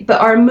 right?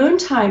 But our moon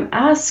time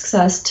asks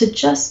us to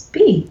just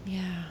be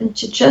and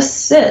to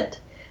just sit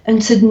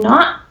and to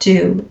not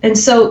do. And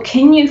so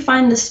can you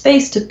find the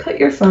space to put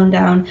your phone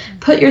down,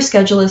 put your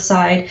schedule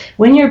aside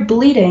when you're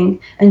bleeding,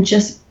 and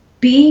just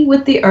be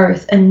with the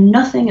earth and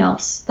nothing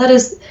else? That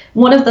is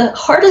one of the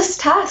hardest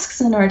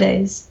tasks in our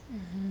days.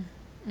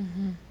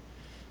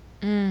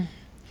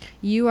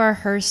 You are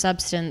her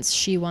substance.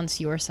 She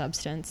wants your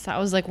substance. That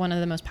was like one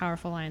of the most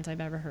powerful lines I've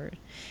ever heard.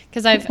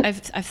 Because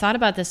I've thought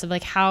about this, of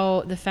like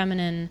how the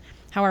feminine,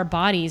 how our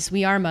bodies,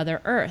 we are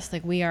Mother Earth.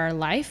 Like we are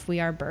life,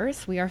 we are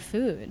birth, we are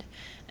food.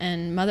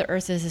 And Mother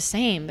Earth is the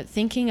same. But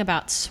thinking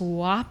about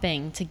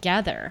swapping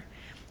together,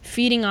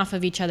 feeding off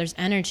of each other's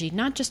energy,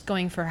 not just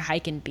going for a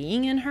hike and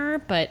being in her,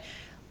 but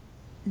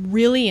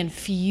really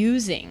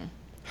infusing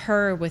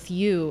her with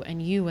you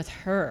and you with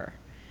her,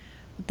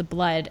 with the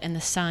blood and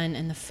the sun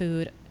and the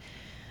food.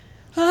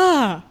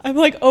 I'm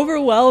like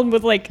overwhelmed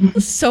with like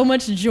so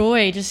much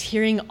joy just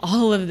hearing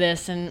all of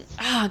this. And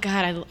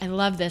God, I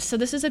love this. So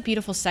this is a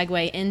beautiful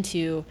segue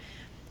into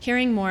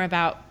hearing more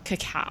about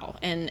cacao.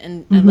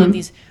 And I love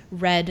these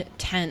red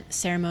tent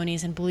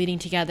ceremonies and bleeding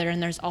together.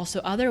 And there's also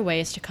other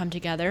ways to come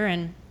together.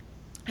 And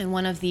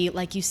one of the,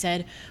 like you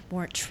said,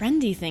 more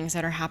trendy things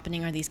that are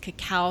happening are these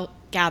cacao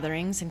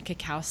gatherings and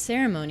cacao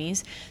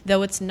ceremonies,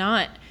 though it's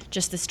not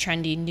just this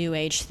trendy new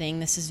age thing.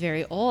 This is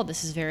very old,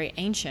 this is very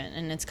ancient,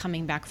 and it's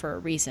coming back for a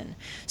reason.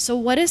 So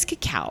what is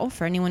cacao,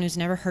 for anyone who's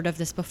never heard of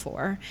this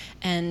before,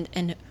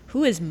 and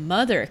who is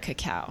Mother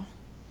Cacao?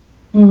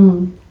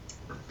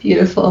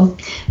 Beautiful.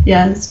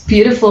 Yeah, it's a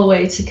beautiful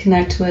way to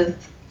connect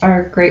with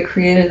our great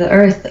creator, the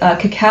earth.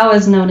 Cacao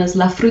is known as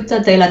la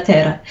fruta de la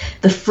terra,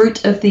 the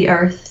fruit of the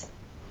earth.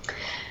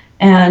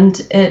 And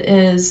it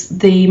is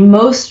the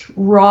most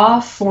raw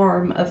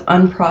form of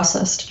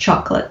unprocessed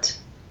chocolate.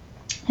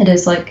 It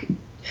is like,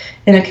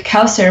 in a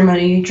cacao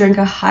ceremony, you drink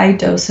a high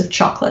dose of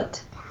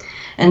chocolate.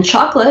 And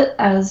chocolate,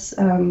 as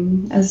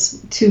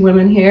two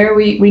women here,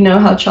 we know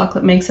how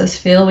chocolate makes us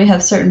feel. We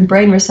have certain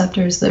brain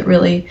receptors that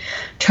really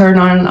turn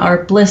on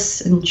our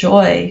bliss and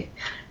joy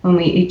when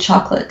we eat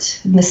chocolate.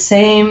 And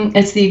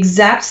it's the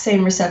exact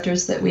same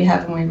receptors that we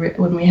have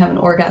when we have an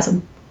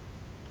orgasm.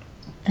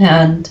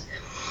 And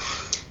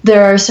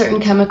there are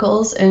certain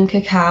chemicals in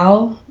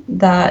cacao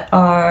that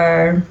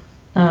are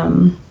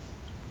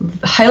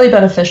highly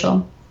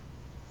beneficial.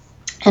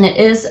 And it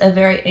is a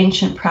very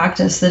ancient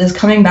practice that is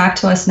coming back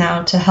to us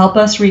now to help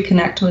us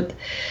reconnect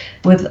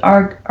with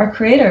our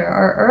creator,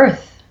 our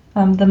earth,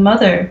 the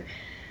mother.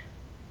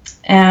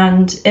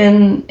 And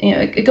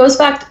it goes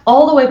back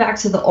all the way back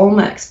to the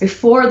Olmecs,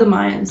 before the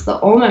Mayans. The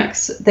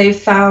Olmecs, they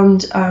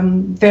found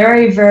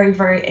very, very,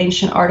 very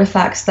ancient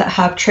artifacts that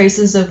have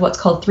traces of what's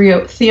called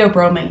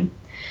theobromine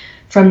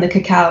from the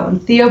cacao. And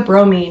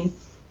theobromine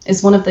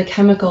is one of the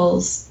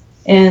chemicals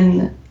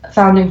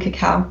found in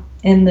cacao,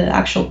 in the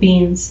actual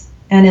beans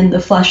and in the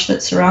flesh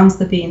that surrounds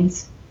the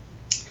beans.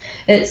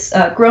 It's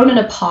grown in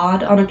a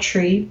pod on a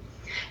tree,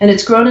 and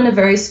it's grown in a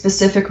very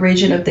specific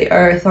region of the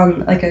earth,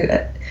 on like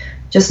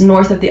just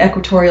north of the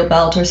equatorial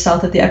belt or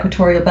south of the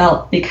equatorial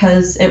belt,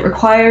 because it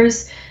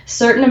requires a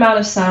certain amount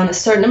of sun, a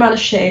certain amount of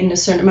shade, and a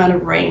certain amount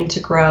of rain to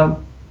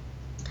grow.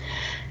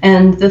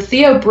 And the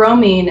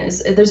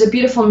theobromine there's a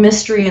beautiful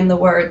mystery in the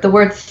word. The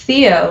word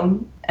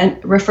theo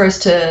refers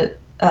to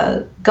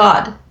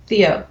God,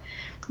 theo.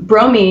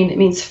 Bromine, it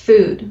means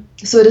food.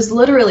 So it is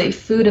literally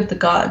food of the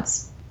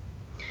gods.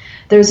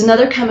 There's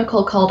another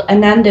chemical called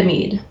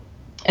anandamide.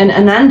 And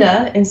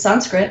ananda in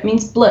Sanskrit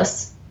means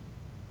bliss.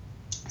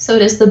 So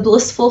it is the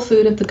blissful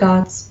food of the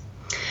gods.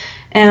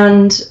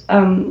 And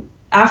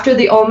after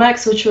the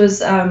Olmecs, which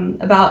was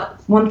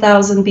about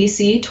 1000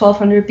 BC,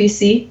 1200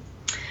 BC,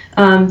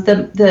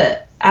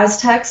 the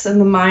Aztecs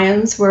and the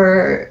Mayans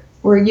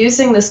were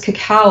using this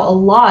cacao a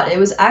lot. It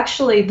was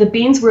actually, the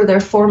beans were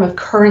their form of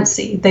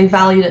currency. They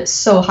valued it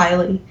so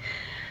highly.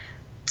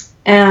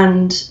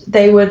 And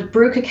they would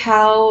brew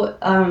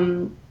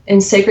cacao in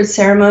sacred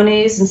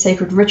ceremonies and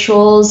sacred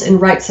rituals, in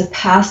rites of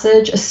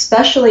passage,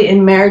 especially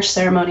in marriage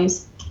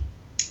ceremonies.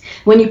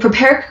 When you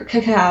prepare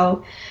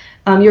cacao,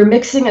 you're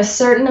mixing a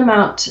certain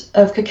amount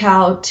of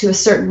cacao to a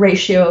certain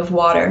ratio of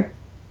water.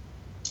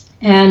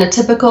 And a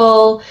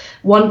typical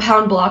 1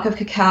 pound block of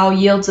cacao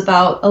yields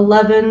about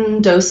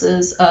 11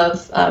 doses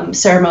of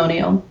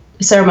ceremonial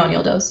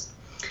dose.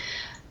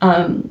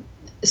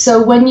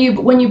 So when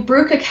you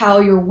brew cacao,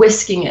 you're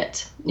whisking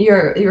it,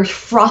 you're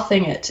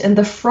frothing it, and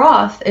the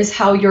froth is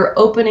how you're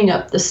opening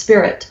up the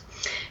spirit.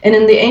 And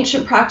in the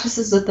ancient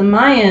practices of the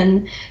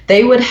Mayan,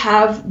 they would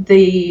have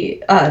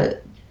the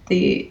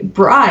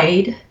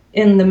bride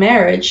in the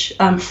marriage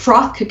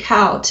froth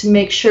cacao to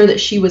make sure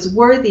that she was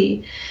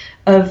worthy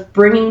of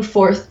bringing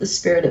forth the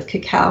spirit of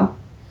cacao,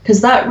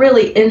 because that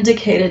really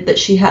indicated that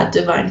she had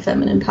divine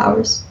feminine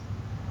powers.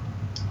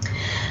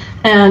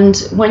 And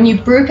when you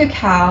brew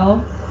cacao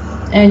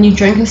and you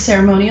drink a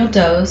ceremonial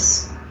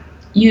dose,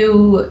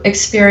 you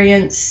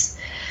experience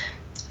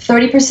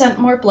 30%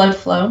 more blood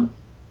flow.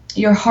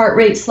 Your heart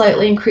rate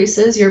slightly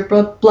increases, your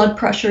blood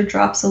pressure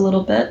drops a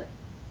little bit.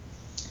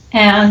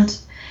 And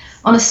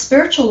on a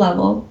spiritual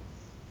level,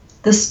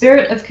 the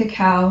spirit of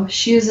cacao,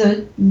 she is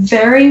a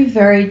very,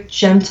 very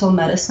gentle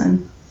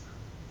medicine.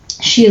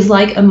 She is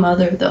like a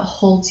mother that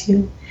holds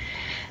you,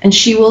 and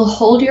she will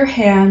hold your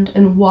hand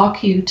and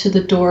walk you to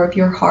the door of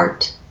your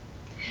heart.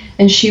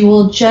 And she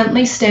will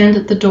gently stand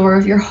at the door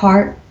of your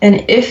heart,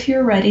 and if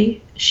you're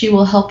ready, she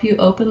will help you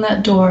open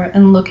that door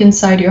and look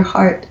inside your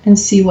heart and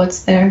see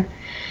what's there.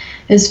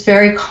 It is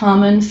very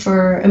common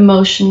for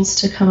emotions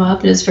to come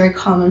up. It is very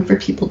common for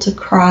people to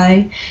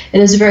cry.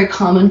 It is very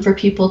common for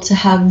people to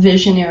have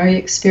visionary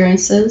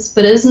experiences,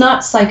 but it is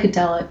not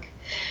psychedelic.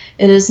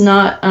 It is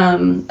not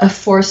a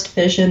forced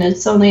vision.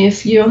 It's only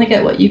if you only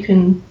get what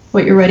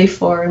you're ready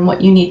for and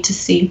what you need to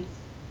see.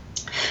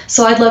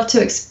 So I'd love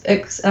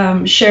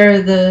to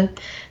share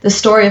the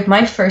story of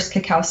my first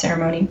cacao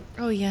ceremony.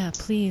 Oh yeah,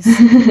 please.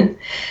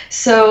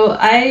 So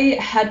I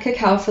had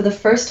cacao for the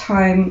first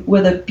time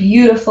with a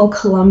beautiful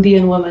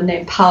Colombian woman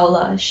named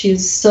Paula.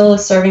 She's still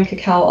serving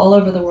cacao all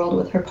over the world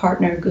with her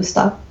partner,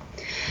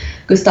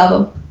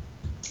 Gustavo.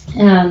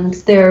 And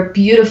they're a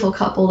beautiful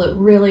couple that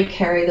really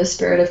carry the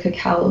spirit of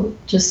cacao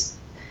just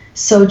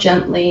so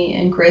gently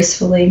and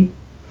gracefully.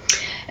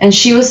 And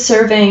she was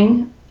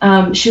serving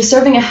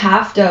a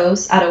half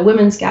dose at a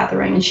women's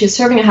gathering, and she was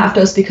serving a half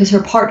dose because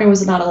her partner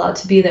was not allowed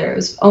to be there. It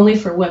was only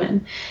for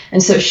women.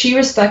 And so she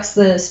respects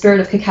the spirit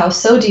of cacao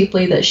so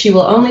deeply that she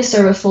will only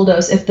serve a full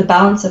dose if the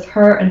balance of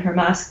her and her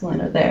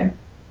masculine are there.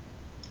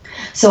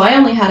 So I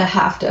only had a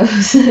half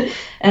dose,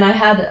 and I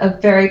had a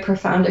very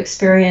profound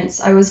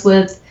experience. I was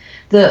with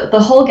the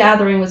whole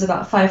gathering was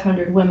about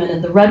 500 women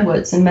in the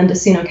Redwoods in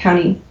Mendocino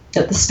County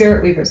at the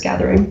Spirit Weavers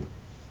gathering.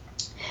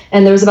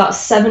 And there was about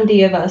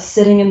 70 of us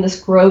sitting in this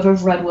grove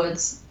of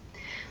redwoods.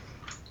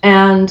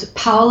 And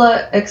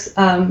Paula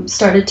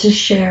started to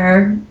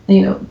share,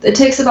 it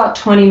takes about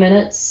 20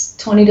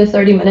 to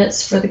 30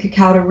 minutes for the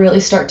cacao to really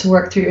start to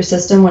work through your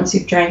system once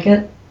you've drank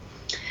it.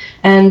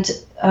 And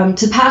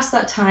to pass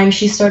that time,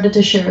 she started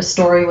to share a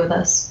story with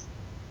us.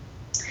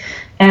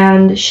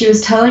 And she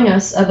was telling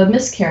us of a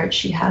miscarriage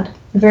she had,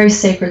 a very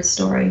sacred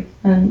story,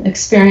 an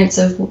experience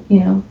of,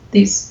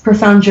 these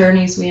profound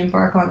journeys we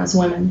embark on as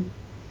women.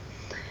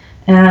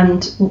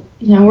 And,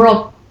 we're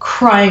all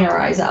crying our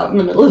eyes out in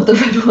the middle of the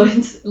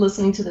redwoods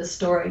listening to this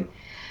story.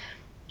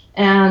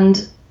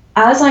 And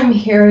as I'm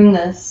hearing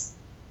this,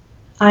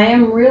 I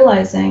am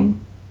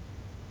realizing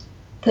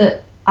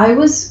that I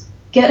was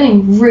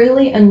getting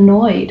really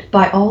annoyed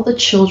by all the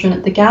children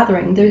at the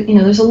gathering.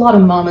 There's a lot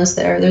of mamas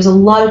there. There's a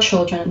lot of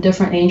children in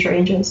different age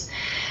ranges.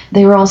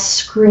 They were all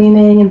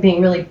screaming and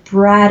being really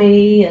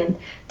bratty and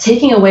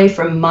taking away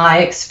from my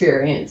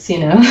experience,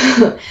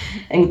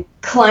 and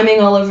climbing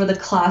all over the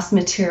class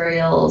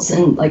materials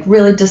and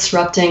really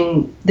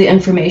disrupting the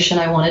information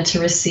I wanted to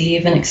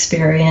receive and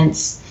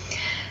experience.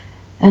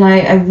 And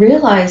I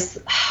realized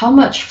how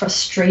much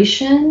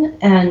frustration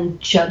and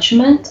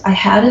judgment I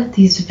had of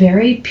these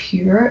very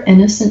pure,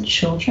 innocent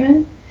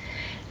children.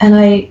 And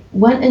I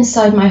went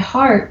inside my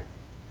heart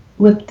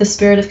with the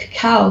spirit of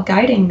cacao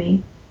guiding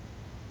me.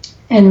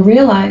 and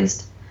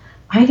realized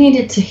I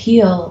needed to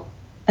heal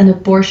an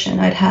abortion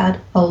I'd had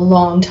a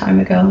long time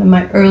ago in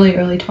my early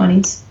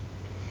 20s.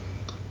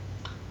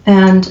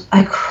 And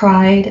I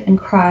cried and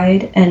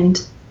cried,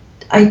 and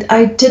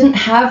I didn't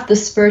have the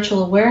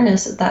spiritual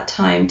awareness at that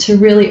time to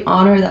really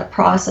honor that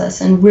process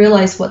and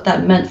realize what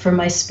that meant for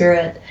my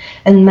spirit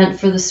and meant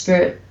for the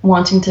spirit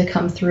wanting to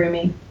come through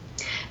me.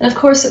 And of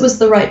course, it was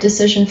the right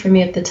decision for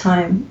me at the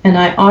time, and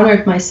I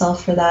honored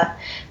myself for that.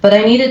 But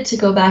I needed to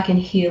go back and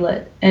heal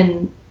it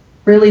and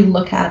really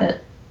look at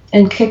it.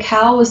 And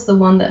cacao was the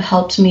one that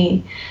helped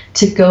me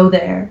to go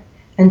there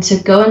and to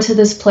go into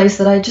this place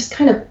that I just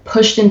kind of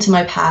pushed into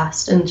my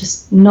past and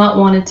just not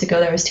wanted to go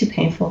there. It was too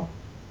painful.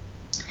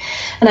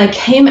 And I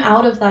came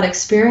out of that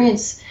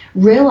experience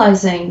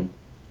realizing,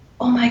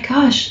 oh my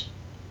gosh,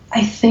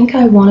 I think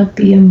I want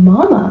to be a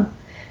mama.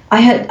 I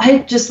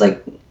had just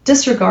like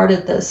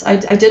disregarded this. I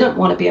didn't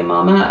want to be a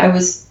mama. I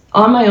was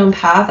on my own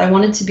path. I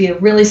wanted to be a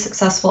really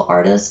successful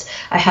artist.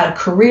 I had a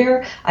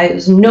career. There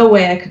was no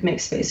way I could make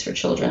space for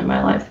children in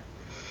my life.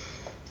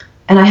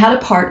 And I had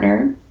a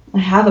partner. I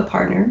have a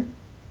partner.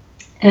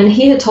 And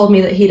he had told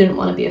me that he didn't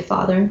want to be a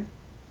father.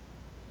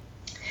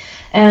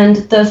 And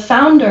the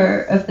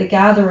founder of the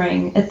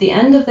gathering, at the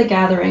end of the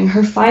gathering,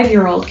 her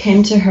 5-year-old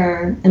came to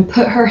her and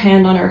put her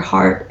hand on her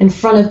heart in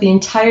front of the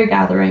entire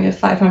gathering of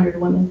 500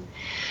 women.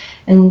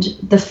 And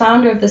the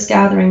founder of this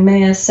gathering,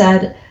 Maya,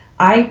 said,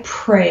 I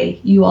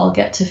pray you all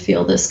get to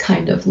feel this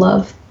kind of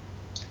love.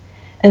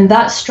 And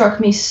that struck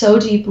me so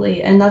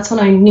deeply. And that's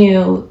when I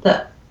knew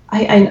that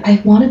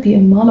I want to be a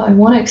mama. I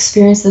want to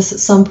experience this at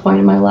some point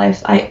in my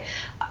life.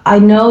 I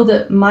know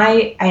that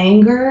my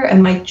anger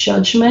and my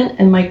judgment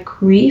and my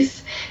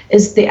grief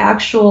is the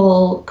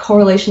actual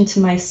correlation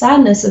to my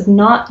sadness of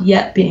not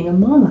yet being a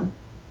mama.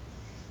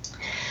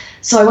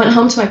 So I went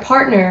home to my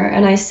partner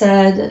and I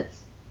said,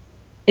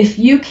 if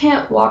you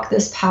can't walk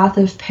this path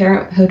of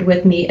parenthood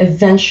with me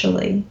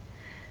eventually,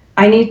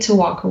 I need to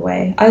walk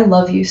away. I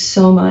love you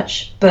so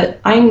much, but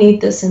I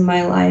need this in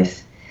my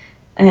life.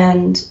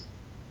 And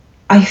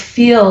I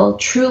feel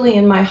truly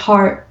in my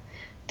heart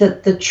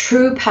that the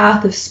true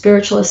path of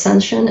spiritual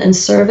ascension and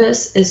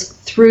service is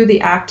through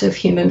the act of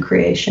human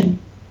creation.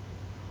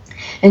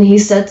 And he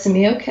said to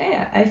me, okay,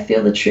 I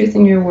feel the truth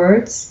in your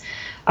words.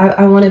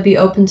 I want to be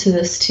open to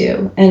this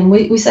too. And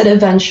we said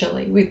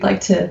eventually we'd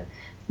like to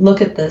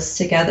look at this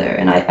together,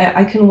 and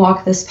I can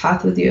walk this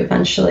path with you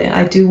eventually.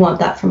 I do want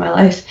that for my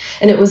life.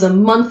 And it was a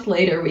month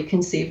later we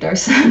conceived our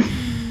son.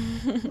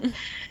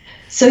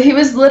 So he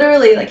was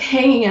literally like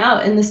hanging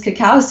out in this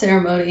cacao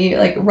ceremony,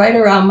 like right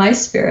around my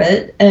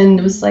spirit, and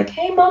was like,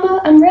 hey,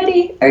 mama, I'm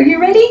ready. Are you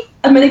ready?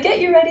 I'm going to get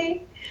you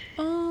ready.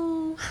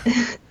 Oh.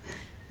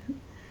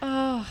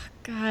 Oh,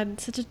 God,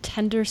 such a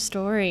tender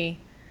story.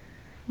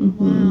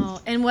 Mm-hmm.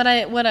 Wow. And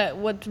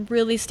what's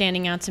really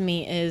standing out to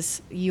me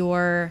is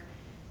your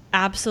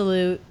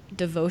absolute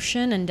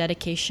devotion and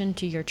dedication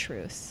to your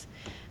truth.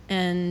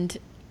 And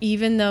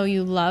even though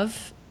you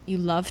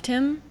loved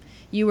him,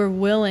 you were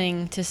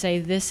willing to say,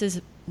 this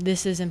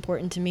is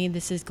important to me.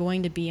 This is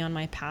going to be on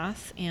my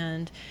path,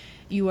 and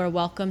you are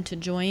welcome to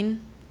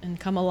join and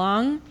come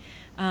along.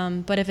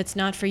 But if it's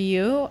not for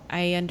you,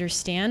 I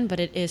understand,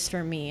 but it is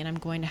for me, and I'm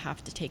going to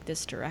have to take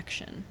this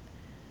direction.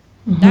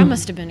 Mm-hmm. That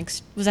must have been,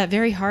 was that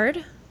very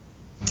hard?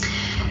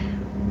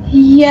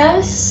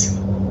 Yes.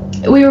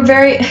 It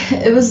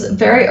was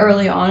very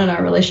early on in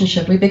our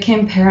relationship. We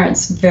became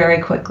parents very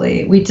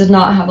quickly. We did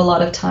not have a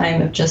lot of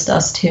time of just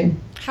us two.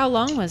 How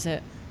long was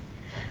it?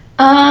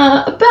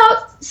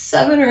 About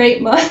 7 or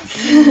 8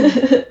 months.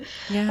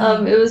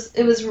 Yeah.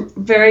 It was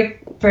very,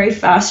 very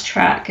fast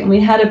track, and we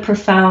had a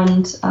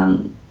profound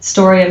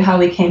story of how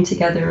we came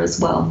together as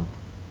well.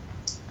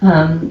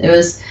 It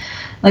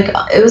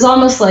was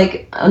almost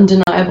like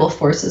undeniable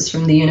forces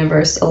from the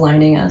universe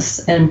aligning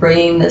us and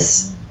bringing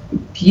this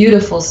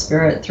beautiful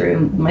spirit through.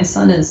 My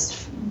son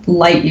is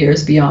light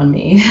years beyond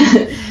me,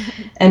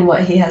 and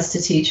what he has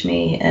to teach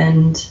me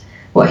and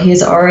what he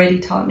has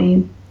already taught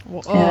me.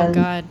 Oh,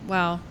 God.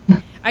 Wow.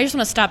 I just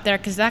want to stop there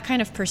because that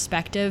kind of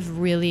perspective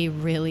really,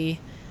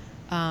 really,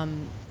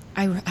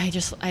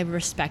 I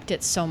respect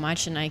it so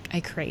much, and I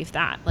crave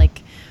that.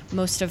 Like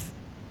most of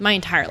my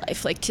entire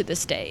life, like to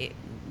this day,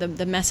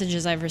 the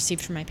messages I've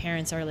received from my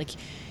parents are like,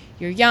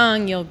 you're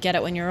young, you'll get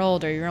it when you're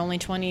old, or you're only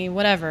 20,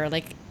 whatever,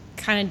 like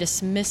kind of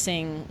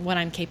dismissing what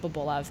I'm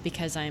capable of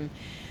because I'm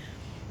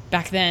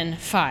back then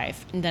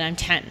 5, and then I'm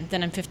 10,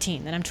 then I'm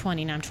 15, then I'm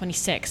 20, now I'm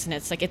 26. And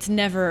it's like, it's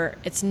never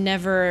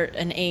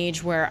an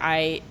age where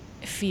I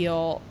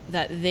feel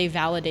that they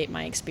validate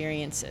my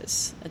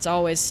experiences. It's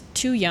always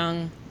too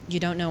young, you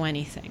don't know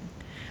anything.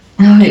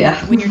 Oh,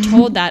 yeah. When you're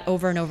told that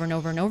over and over and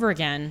over and over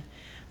again,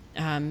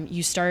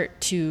 you start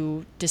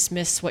to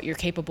dismiss what you're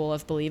capable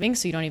of believing,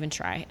 so you don't even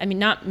try. I mean,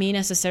 not me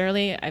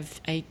necessarily.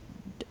 I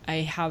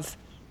have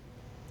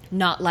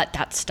not let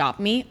that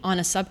stop me. On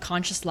a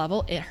subconscious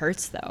level, it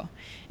hurts though.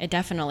 It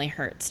definitely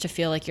hurts to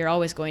feel like you're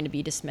always going to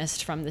be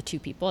dismissed from the two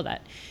people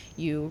that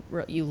you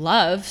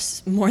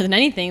love more than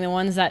anything, the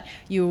ones that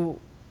you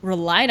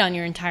relied on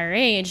your entire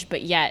age,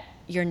 but yet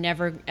you're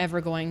never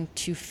ever going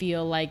to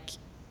feel like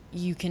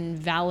you can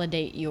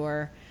validate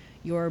your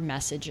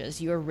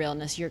messages, your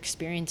realness, your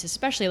experiences,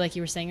 especially like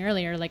you were saying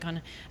earlier, like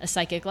on a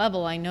psychic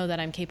level. I know that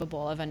I'm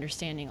capable of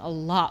understanding a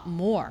lot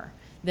more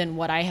than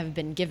what I have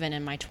been given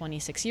in my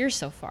 26 years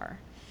so far.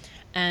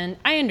 And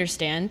I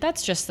understand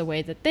that's just the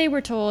way that they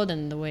were told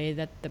and the way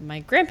that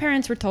my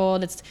grandparents were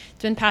told. It's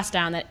been passed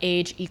down that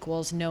age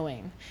equals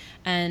knowing.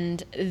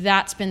 And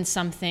that's been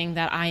something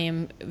that I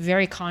am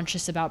very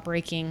conscious about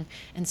breaking.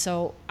 And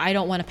so I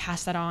don't want to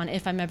pass that on.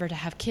 If I'm ever to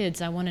have kids,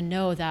 I want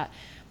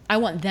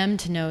them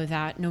to know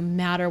that no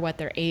matter what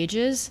their age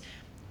is,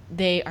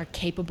 they are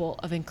capable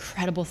of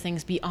incredible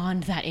things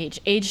beyond that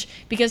age,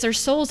 because their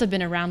souls have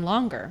been around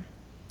longer.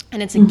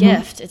 And it's a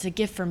gift. It's a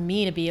gift for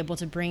me to be able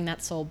to bring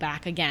that soul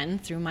back again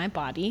through my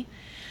body.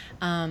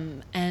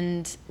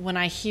 And when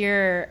I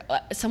hear,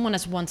 someone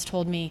has once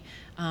told me,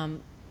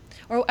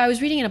 or I was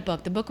reading in a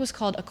book. The book was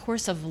called A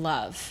Course of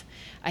Love.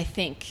 I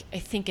think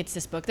it's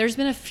this book. There's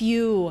been a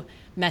few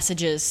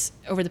messages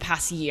over the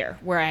past year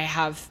where I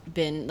have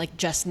been, like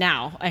just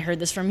now, I heard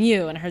this from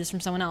you and I heard this from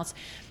someone else.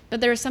 But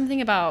there was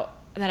something about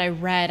that I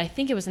read, I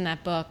think it was in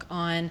that book,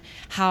 on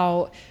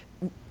how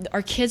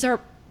our kids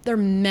they're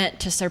meant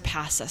to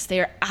surpass us. They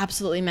are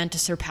absolutely meant to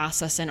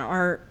surpass us in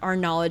our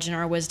knowledge and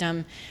our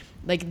wisdom.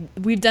 Like,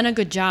 we've done a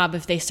good job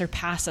if they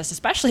surpass us,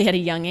 especially at a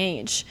young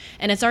age.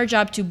 And it's our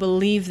job to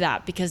believe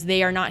that, because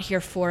they are not here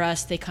for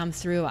us. They come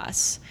through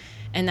us.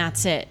 And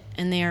that's it.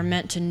 And they are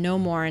meant to know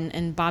more.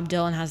 And Bob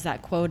Dylan has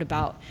that quote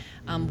about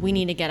we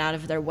need to get out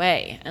of their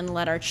way and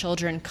let our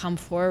children come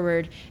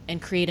forward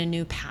and create a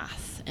new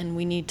path. And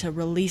we need to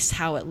release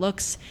how it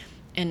looks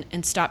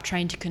and stop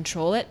trying to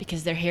control it,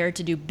 because they're here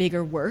to do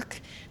bigger work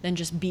than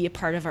just be a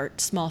part of our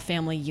small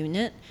family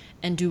unit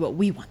and do what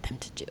we want them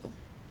to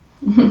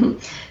do.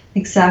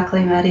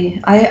 Exactly,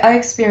 Maddie. I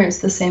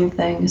experienced the same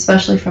thing,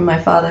 especially from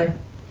my father.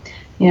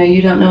 You know,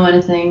 you don't know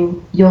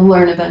anything, you'll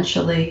learn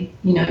eventually.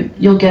 You know,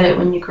 you'll get it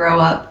when you grow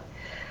up.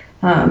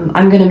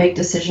 I'm going to make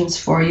decisions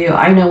for you.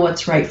 I know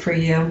what's right for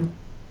you.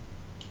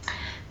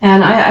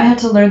 And I had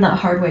to learn that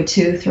hard way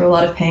too, through a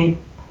lot of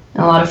pain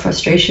and a lot of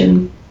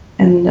frustration.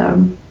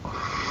 And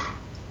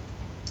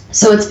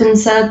so it's been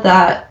said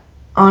that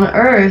on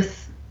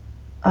Earth,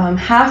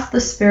 half the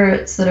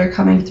spirits that are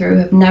coming through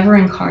have never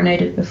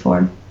incarnated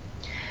before.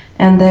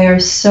 And they are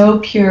so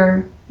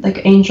pure,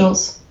 like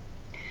angels.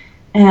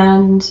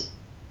 And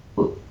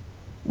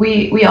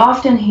we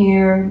often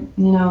hear,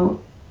 you know,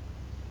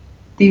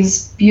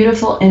 these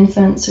beautiful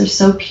infants are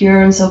so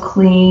pure and so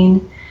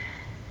clean.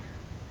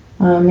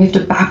 You have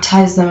to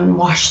baptize them and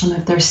wash them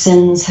of their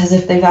sins, as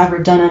if they've ever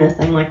done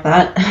anything like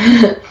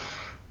that.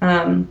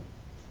 And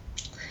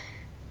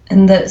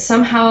that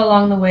somehow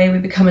along the way we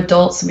become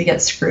adults and we get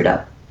screwed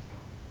up.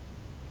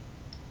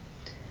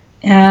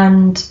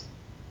 And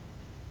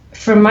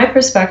from my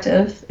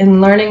perspective,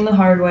 in learning the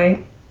hard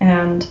way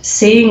and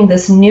seeing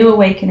this new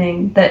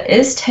awakening that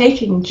is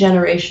taking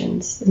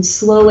generations and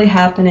slowly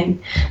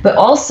happening, but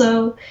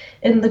also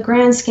in the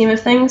grand scheme of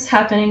things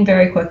happening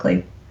very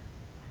quickly.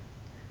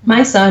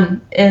 My son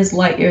is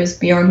light years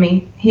beyond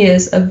me. He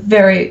is a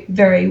very,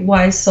 very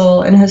wise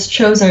soul and has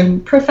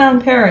chosen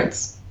profound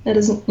parents. It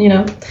isn't, you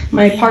know,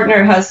 my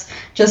partner has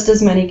just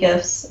as many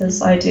gifts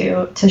as I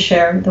do to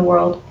share the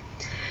world.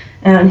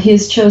 And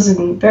he's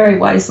chosen very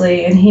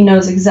wisely, and he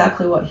knows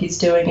exactly what he's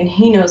doing, and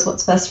he knows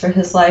what's best for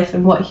his life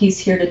and what he's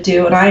here to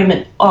do. And I am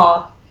in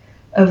awe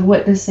of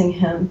witnessing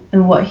him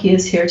and what he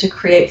is here to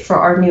create for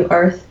our new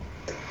earth.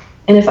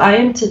 And if I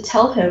am to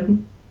tell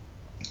him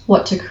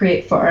what to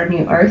create for our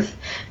new earth,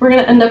 we're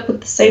going to end up with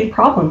the same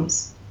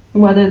problems,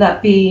 whether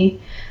that be,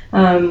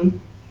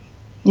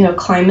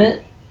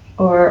 climate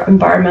or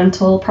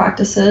environmental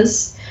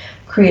practices,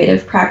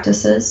 creative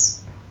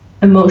practices,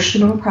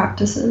 emotional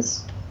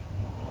practices.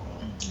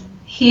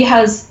 He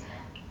has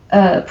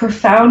a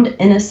profound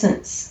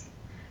innocence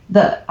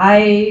that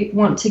I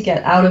want to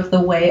get out of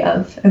the way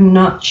of and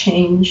not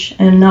change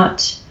and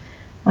not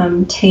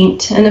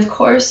taint. And of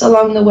course,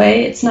 along the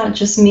way, it's not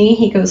just me.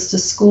 He goes to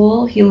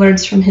school. He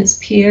learns from his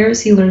peers.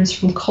 He learns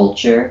from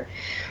culture.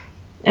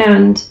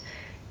 And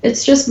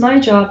it's just my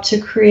job to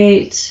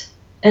create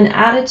an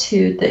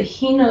attitude that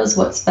he knows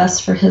what's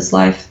best for his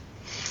life.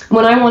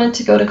 When I wanted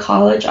to go to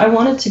college, I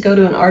wanted to go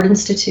to an art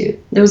institute.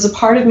 There was a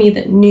part of me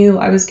that knew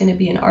I was going to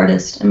be an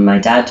artist, and my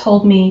dad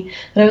told me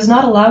that I was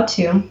not allowed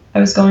to. I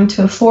was going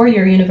to a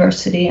 4-year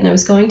university, and I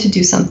was going to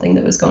do something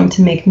that was going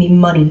to make me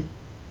money.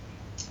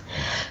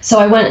 So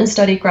I went and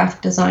studied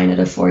graphic design at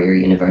a 4-year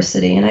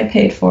university, and I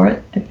paid for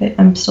it.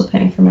 I'm still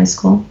paying for my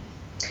school.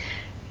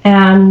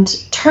 And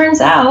turns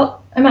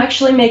out I'm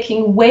actually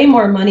making way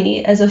more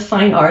money as a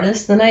fine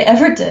artist than I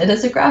ever did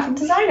as a graphic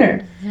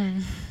designer. Mm-hmm.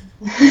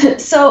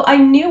 So I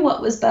knew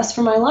what was best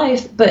for my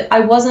life, but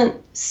I wasn't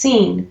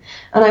seen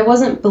and I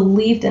wasn't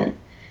believed in.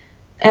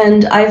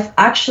 And I've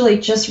actually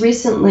just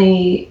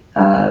recently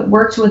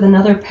worked with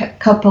another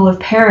couple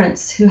of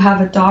parents who have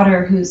a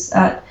daughter who's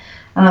at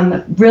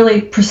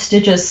really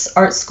prestigious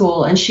art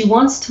school, and she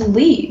wants to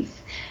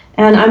leave.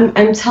 And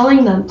I'm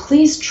telling them,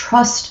 please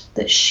trust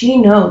that she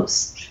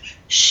knows.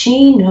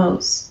 She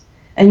knows.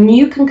 And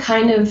you can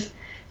kind of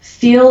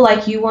feel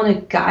like you want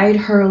to guide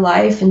her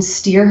life and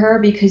steer her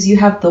because you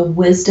have the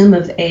wisdom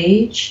of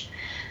age,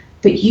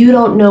 but you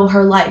don't know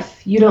her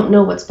life. You don't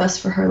know what's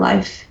best for her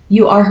life.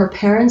 You are her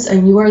parents,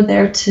 and you are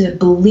there to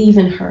believe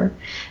in her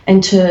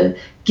and to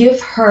give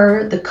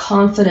her the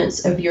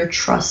confidence of your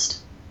trust.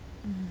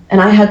 And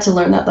I had to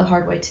learn that the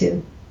hard way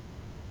too.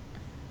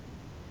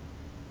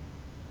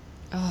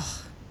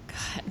 Oh,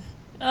 God.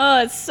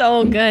 Oh, it's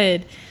so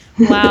good.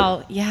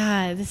 Wow.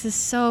 Yeah, this is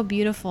so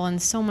beautiful and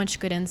so much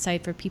good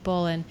insight for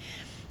people and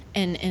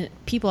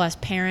people as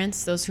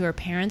parents, those who are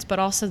parents, but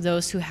also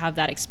those who have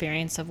that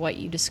experience of what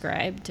you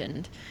described.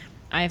 And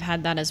I've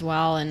had that as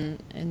well.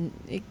 And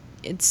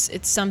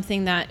it's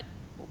something that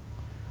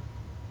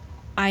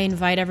I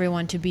invite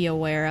everyone to be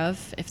aware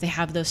of if they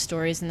have those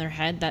stories in their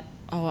head that,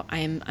 oh,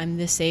 I'm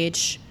this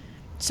age,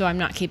 so I'm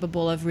not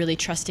capable of really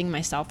trusting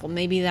myself. Well,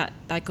 maybe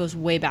that goes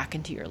way back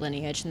into your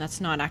lineage, and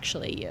that's not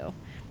actually you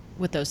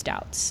with those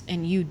doubts.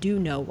 And you do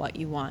know what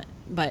you want,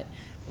 but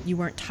you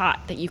weren't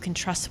taught that you can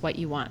trust what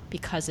you want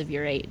because of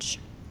your age.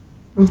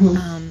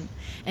 Mm-hmm.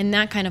 And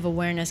that kind of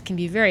awareness can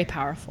be very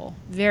powerful,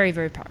 very,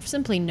 very powerful.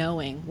 Simply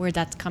knowing where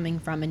that's coming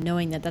from and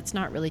knowing that that's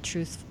not really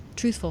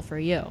truthful for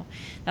you.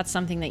 That's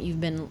something that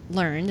you've been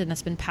learned and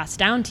that's been passed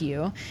down to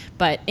you.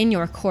 But in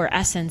your core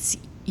essence,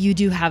 you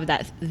do have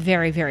that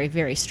very, very,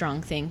 very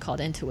strong thing called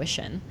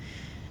intuition.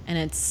 And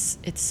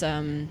it's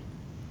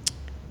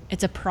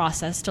a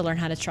process to learn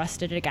how to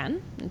trust it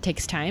again. It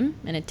takes time,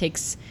 and it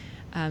takes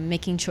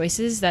making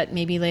choices that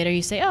maybe later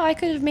you say, oh, I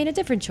could have made a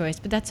different choice,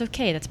 but that's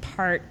okay. That's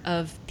part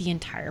of the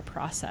entire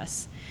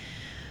process.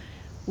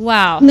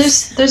 Wow. And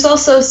there's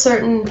also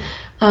certain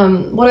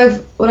what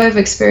I've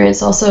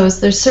experienced also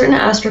is there's certain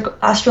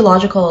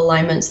astrological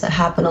alignments that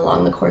happen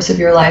along the course of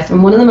your life,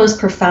 and one of the most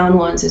profound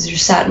ones is your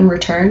Saturn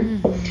return.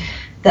 Mm-hmm.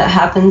 That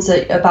happens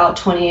at about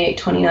 28,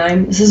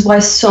 29. This is why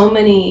so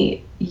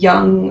many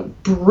young,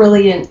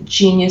 brilliant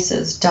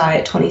geniuses die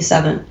at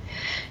 27,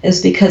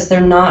 is because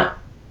they're not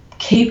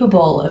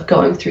capable of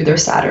going through their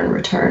Saturn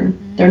return.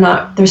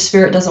 Mm-hmm. Their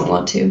spirit doesn't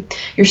want to.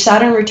 Your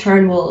Saturn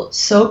return will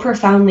so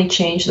profoundly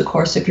change the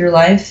course of your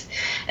life,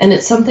 and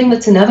it's something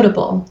that's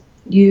inevitable.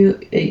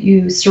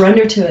 You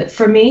surrender to it.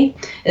 For me,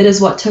 it is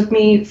what took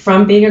me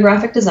from being a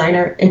graphic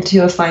designer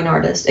into a fine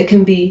artist. It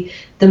can be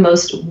the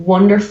most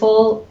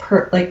wonderful,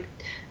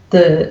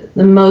 the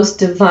most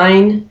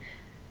divine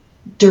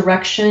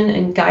direction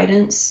and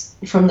guidance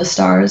from the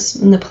stars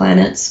and the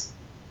planets.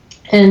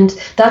 And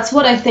that's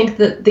what I think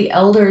that the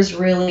elders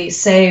really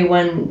say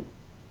when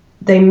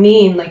they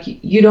mean, like,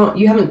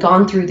 you haven't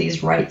gone through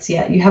these rites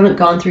yet. You haven't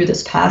gone through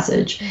this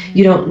passage. Mm-hmm.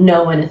 You don't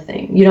know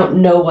anything. You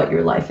don't know what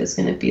your life is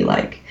going to be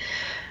like.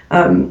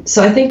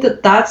 So I think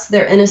that that's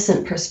their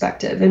innocent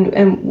perspective.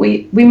 And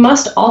we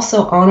must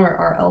also honor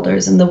our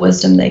elders and the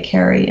wisdom they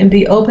carry and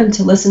be open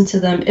to listen to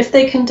them if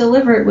they can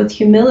deliver it with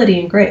humility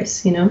and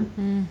grace, you know?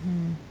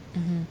 Mm-hmm.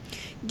 Mm-hmm.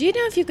 Do you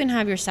know if you can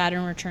have your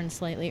Saturn return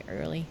slightly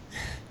early?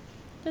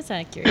 Just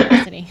out of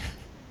curiosity.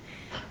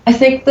 I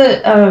think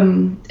that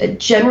it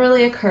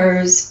generally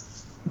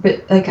occurs,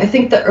 but I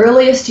think the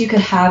earliest you could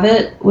have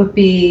it would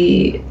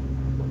be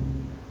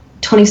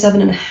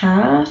 27 and a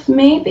half,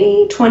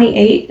 maybe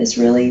 28 is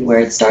really where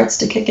it starts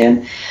to kick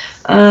in.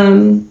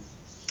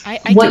 I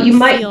can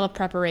feel a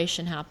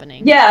preparation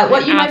happening. Yeah,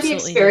 what you might be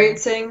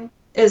experiencing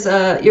is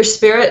your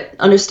spirit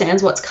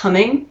understands what's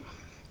coming,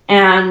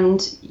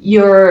 and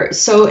you're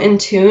so in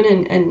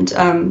tune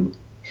and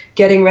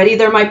getting ready.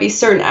 There might be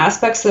certain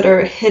aspects that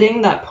are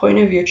hitting that point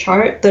of your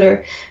chart that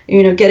are,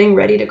 getting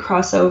ready to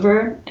cross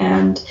over,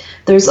 and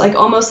there's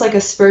almost like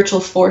a spiritual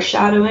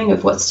foreshadowing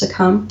of what's to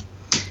come.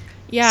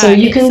 Yeah, so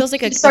you can feels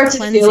like start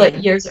to feel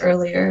it years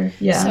earlier.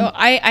 Yeah. So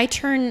I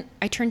turn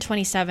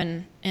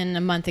 27 in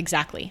a month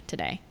exactly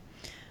today.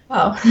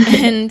 Wow.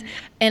 and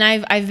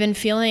I've been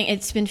feeling,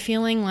 it's been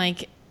feeling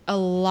like a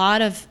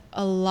lot of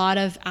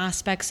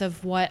aspects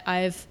of what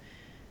I've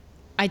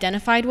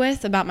identified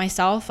with about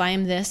myself. I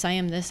am this, I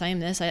am this, I am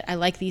this. I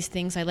like these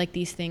things. I like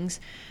these things.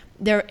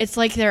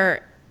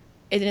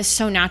 It is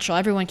so natural.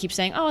 Everyone keeps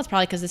saying, oh, it's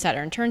probably because the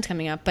Saturn return's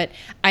coming up. But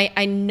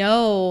I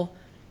know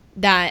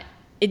that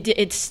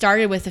it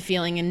started with a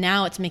feeling, and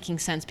now it's making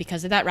sense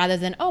because of that, rather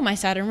than, oh, my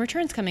Saturn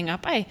return's coming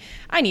up, I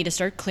need to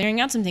start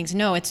clearing out some things.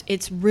 No,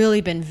 it's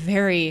really been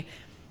very,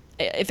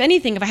 if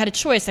anything, if I had a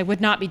choice, I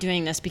would not be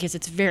doing this because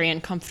it's very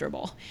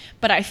uncomfortable.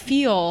 But I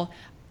feel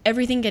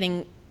everything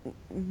getting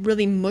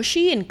really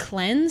mushy and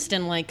cleansed,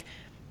 and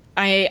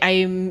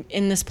I'm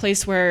in this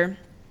place where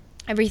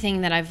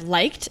everything that I've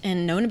liked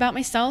and known about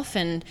myself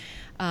and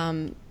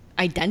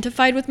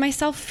identified with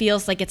myself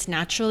feels like it's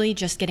naturally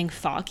just getting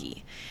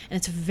foggy, and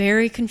it's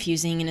very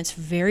confusing, and it's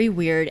very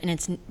weird, and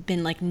it's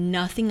been like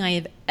nothing I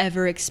have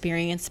ever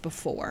experienced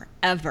before,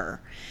 ever.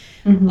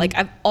 Mm-hmm.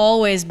 I've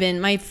always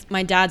been, my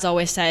dad's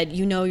always said,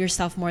 you know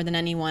yourself more than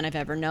anyone I've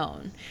ever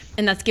known.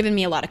 And that's given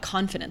me a lot of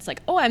confidence.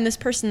 I'm this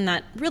person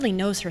that really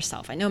knows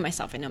herself. I know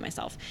myself.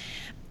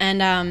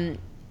 And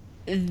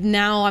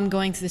now I'm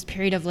going through this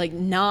period of like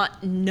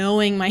not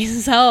knowing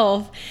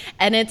myself,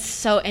 and it's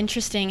so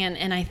interesting.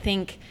 And I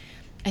think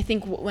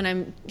when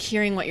I'm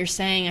hearing what you're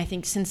saying, I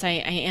think since I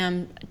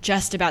am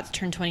just about to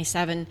turn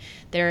 27,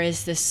 there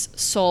is this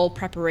soul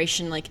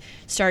preparation, like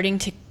starting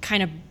to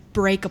kind of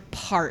break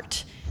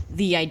apart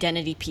the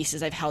identity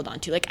pieces I've held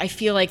onto. Like I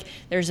feel like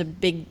there's a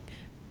big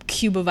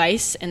cube of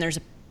ice and there's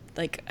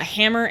a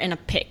hammer and a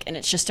pick, and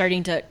it's just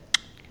starting to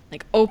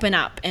like open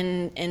up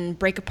and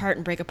break apart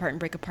and break apart and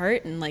break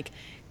apart, and like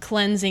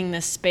cleansing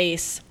this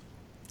space,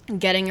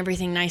 getting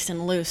everything nice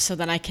and loose so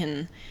that I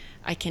can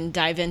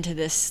dive into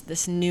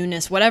this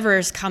newness, whatever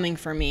is coming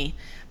for me.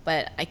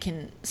 But I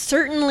can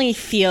certainly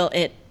feel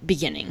it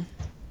beginning.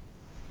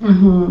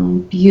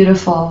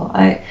 Beautiful.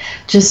 I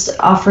just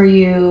offer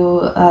you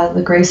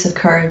the grace of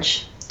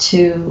courage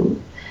to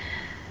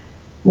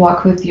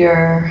walk with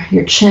your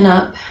chin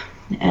up,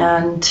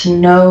 and to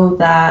know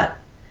that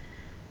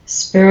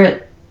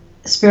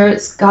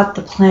Spirit's got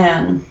the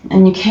plan,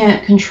 and you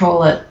can't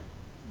control it.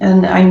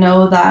 And I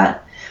know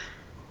that.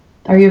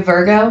 Are you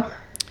Virgo?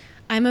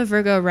 I'm a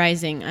Virgo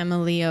rising. I'm a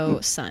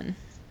Leo sun.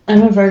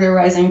 I'm a Virgo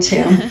rising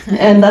too.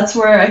 And that's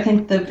where I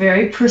think the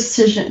very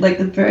precision, like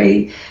the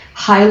very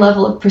high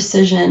level of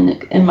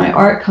precision in my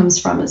art comes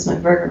from, is my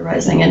Virgo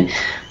rising.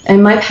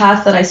 And my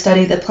path that I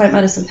study, the plant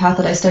medicine path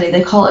that I study,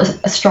 they call it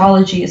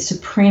astrology, is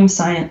supreme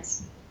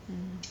science.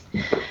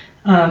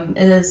 It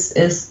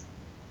is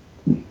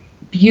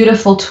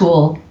beautiful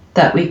tool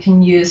that we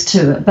can use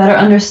to better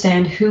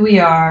understand who we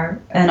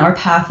are and our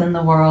path in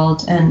the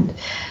world, and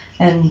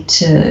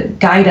to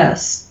guide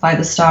us by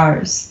the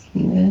stars.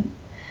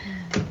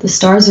 The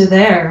stars are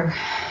there.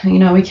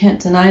 We can't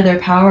deny their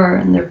power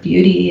and their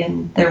beauty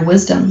and their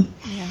wisdom.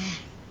 Yeah.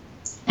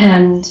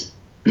 And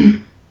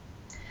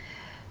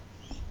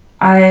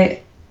I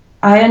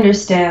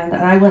understand.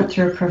 I went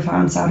through a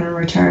profound Saturn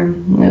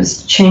return.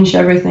 It changed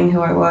everything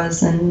who I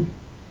was, and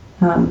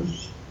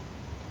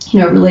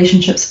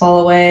relationships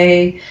fall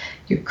away,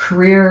 your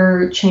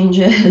career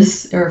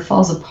changes or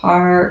falls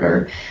apart,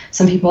 or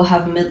some people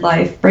have a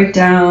midlife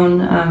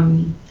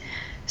breakdown.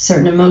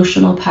 Certain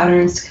emotional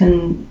patterns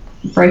can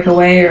break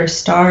away or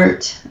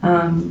start.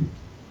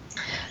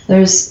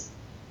 There's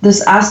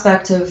this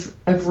aspect of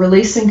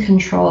releasing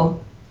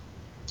control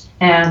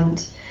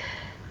and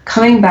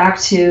coming back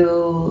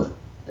to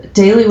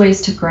daily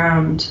ways to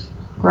ground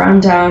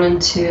down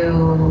into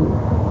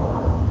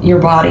your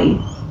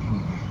body.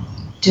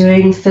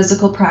 Doing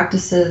physical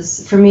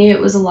practices. For me, it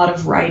was a lot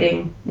of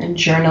writing and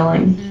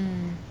journaling.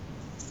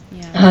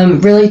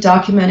 Really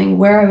documenting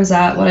where I was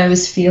at, what I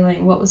was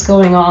feeling, what was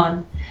going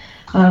on.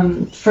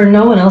 For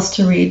no one else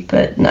to read,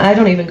 but I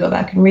don't even go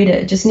back and read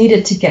it. It just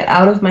needed to get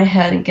out of my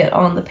head and get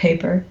on the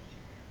paper.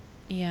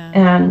 Yeah.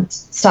 And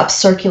stop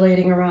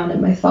circulating around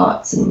in my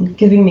thoughts and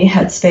giving me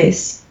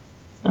headspace.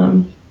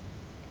 And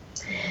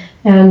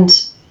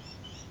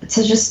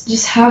to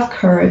just have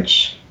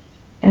courage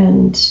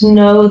and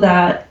know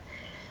that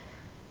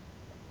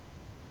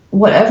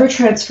whatever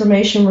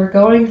transformation we're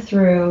going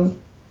through,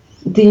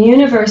 the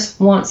universe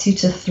wants you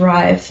to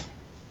thrive.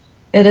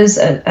 It is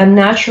a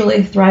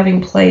naturally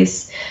thriving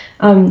place.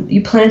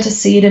 You plant a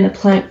seed and a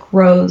plant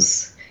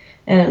grows.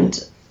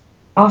 And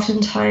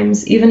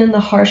oftentimes, even in the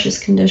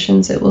harshest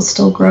conditions, it will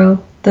still grow.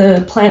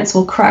 The plants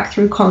will crack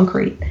through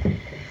concrete.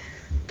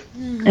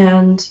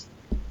 And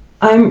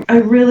I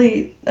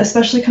really,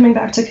 especially coming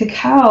back to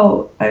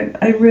cacao,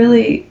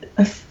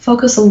 I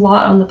focus a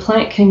lot on the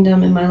plant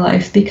kingdom in my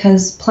life,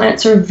 because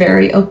plants are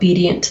very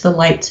obedient to the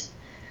light.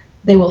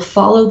 They will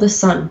follow the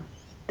sun.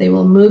 They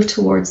will move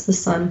towards the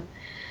sun.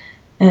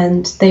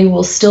 And they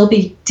will still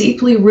be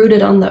deeply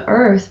rooted on the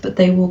earth, but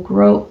they will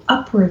grow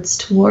upwards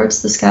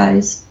towards the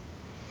skies.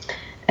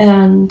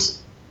 And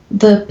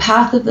the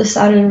path of the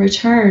Saturn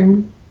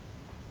return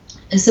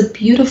is a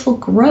beautiful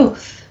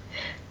growth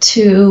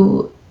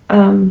to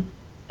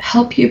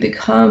help you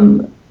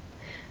become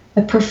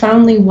a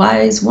profoundly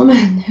wise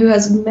woman who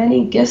has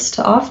many gifts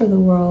to offer the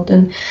world.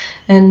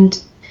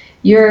 And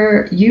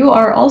you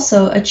are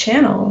also a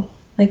channel,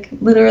 like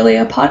literally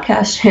a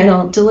podcast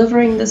channel,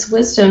 delivering this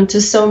wisdom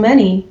to so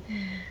many.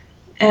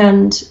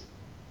 And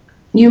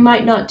you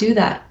might not do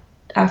that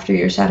after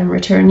your Saturn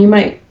return. You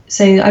might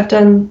say, I've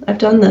done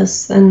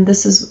this, and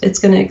it's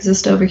going to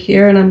exist over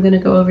here, and I'm going to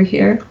go over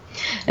here.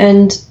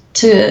 And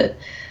to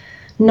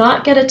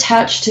not get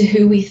attached to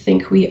who we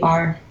think we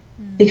are,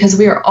 because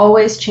we are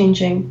always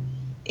changing.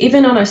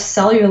 Even on a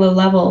cellular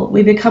level,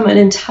 we become an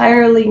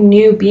entirely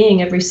new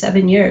being every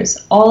 7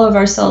 years. All of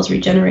our cells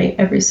regenerate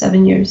every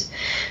 7 years.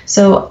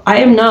 So I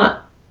am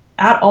not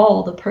at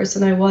all the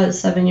person I was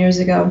 7 years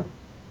ago.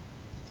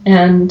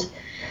 And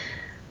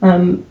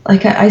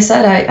like I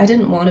said, I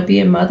didn't want to be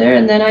a mother,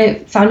 and then I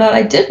found out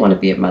I did want to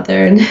be a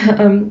mother.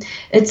 And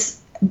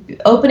it's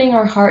opening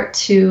our heart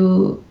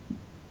to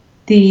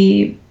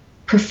the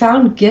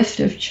profound gift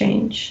of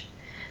change.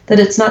 That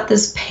it's not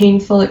this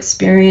painful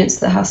experience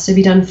that has to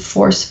be done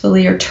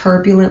forcefully or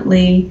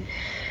turbulently,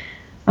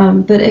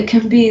 but it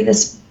can be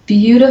this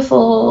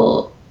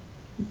beautiful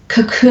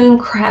cocoon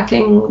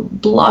cracking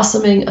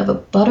blossoming of a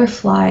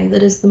butterfly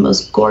that is the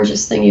most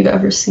gorgeous thing you've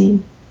ever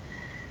seen.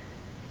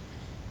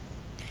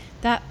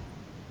 That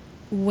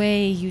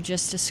way you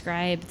just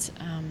described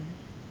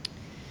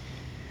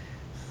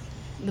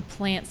the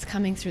plants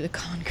coming through the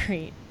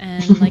concrete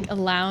and like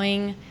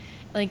allowing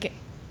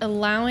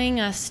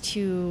us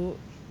to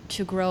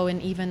grow in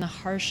even the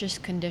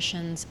harshest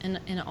conditions, and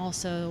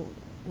also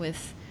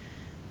with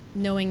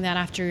knowing that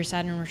after your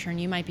Saturn return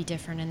you might be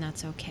different, and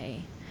that's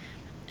okay.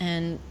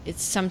 And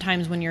it's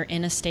sometimes when you're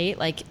in a state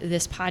like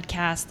this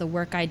podcast, the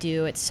work I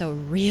do, it's so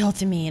real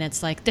to me, and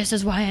it's like, this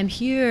is why I'm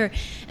here.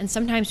 And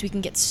sometimes we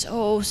can get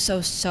so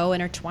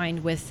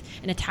intertwined with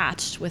and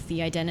attached with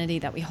the identity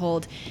that we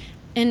hold.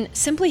 And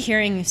simply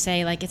hearing you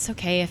say, like, it's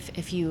okay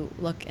if you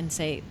look and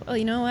say, well,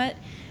 you know what,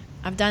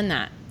 I've done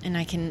that, and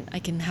I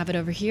can have it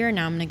over here.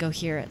 Now I'm gonna go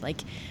hear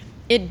it.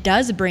 It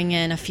does bring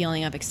in a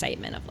feeling of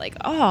excitement of like,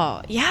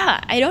 oh yeah,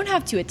 I don't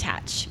have to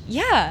attach.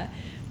 Yeah,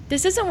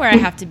 this isn't where I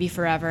have to be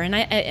forever, and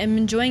I am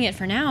enjoying it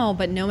for now.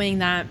 But knowing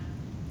that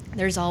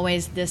there's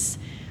always this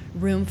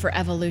room for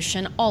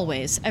evolution,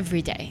 always,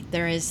 every day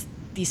there is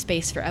the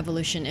space for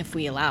evolution if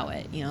we allow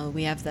it.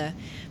 We have the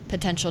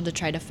potential to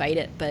try to fight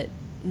it, but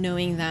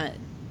knowing that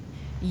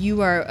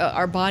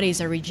our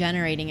bodies are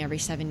regenerating every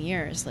 7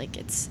 years,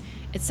 it's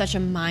such a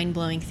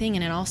mind-blowing thing,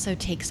 and it also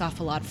takes off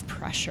a lot of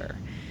pressure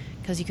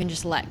because you can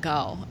just let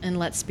go and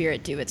let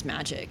spirit do its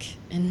magic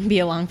and be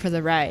along for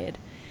the ride.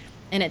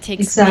 And it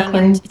takes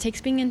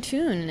being in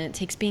tune, and it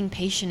takes being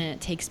patient, and it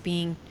takes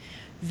being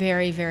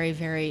very, very,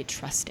 very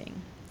trusting,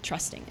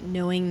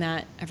 knowing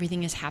that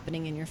everything is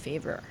happening in your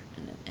favor,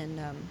 and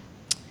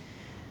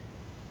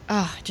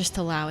just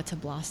allow it to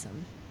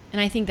blossom.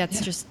 And I think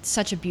that's just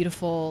such a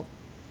beautiful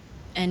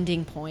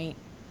ending point,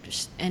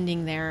 just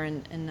ending there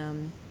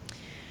and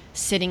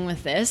sitting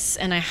with this.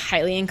 And I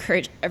highly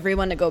encourage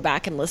everyone to go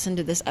back and listen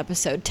to this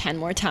episode 10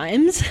 more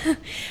times.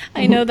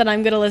 I know that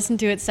I'm going to listen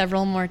to it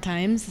several more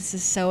times. This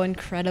is so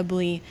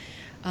incredibly,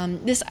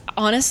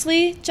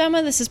 honestly,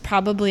 Gemma, this is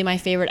probably my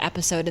favorite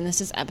episode, and this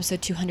is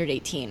episode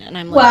 218. And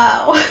I'm like,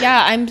 wow.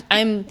 Yeah,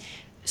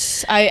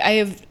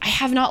 I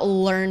have not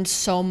learned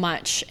so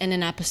much in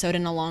an episode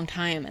in a long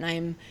time, and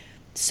I'm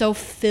so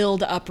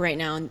filled up right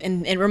now,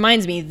 and it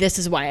reminds me this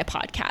is why I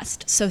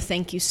podcast. So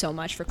thank you so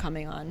much for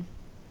coming on.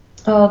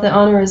 Oh, the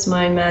honor is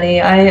mine,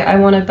 Maddie. I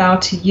want to bow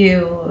to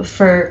you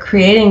for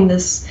creating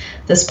this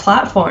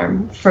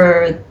platform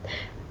for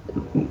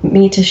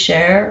me to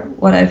share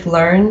what I've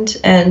learned.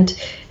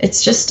 And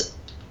it's just,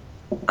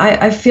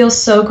 I feel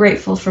so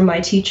grateful for my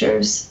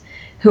teachers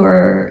who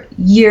are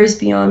years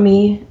beyond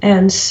me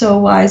and so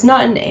wise,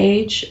 not in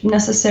age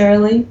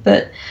necessarily,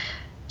 but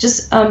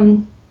just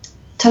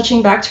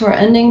touching back to our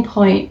ending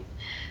point,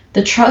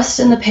 the trust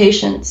and the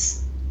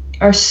patience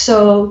are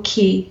so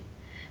key.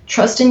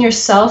 Trust in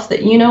yourself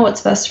that you know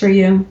what's best for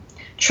you.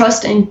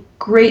 Trust in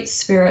great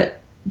spirit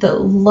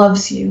that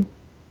loves you,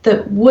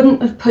 that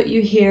wouldn't have put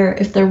you here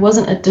if there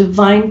wasn't a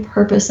divine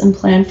purpose and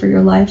plan for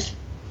your life.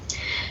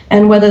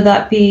 And whether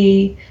that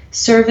be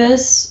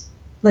service,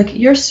 like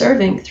you're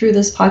serving through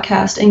this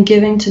podcast and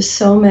giving to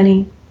so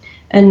many,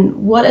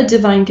 and what a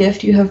divine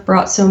gift you have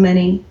brought so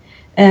many.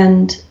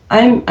 And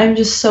I'm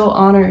just so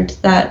honored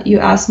that you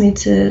asked me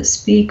to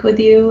speak with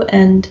you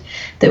and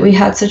that we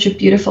had such a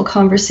beautiful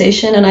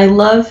conversation. And I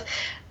love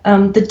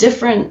the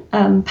different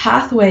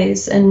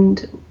pathways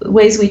and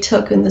ways we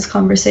took in this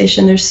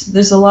conversation.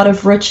 There's a lot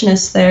of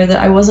richness there that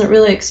I wasn't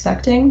really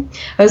expecting.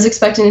 I was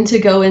expecting to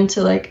go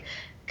into like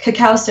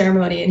cacao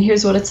ceremony, and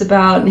here's what it's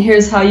about, and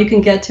here's how you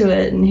can get to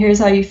it, and here's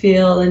how you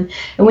feel. And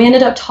we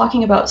ended up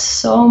talking about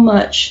so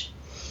much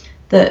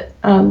that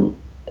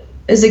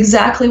is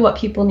exactly what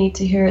people need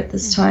to hear at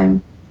this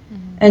time.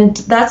 Mm-hmm. And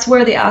that's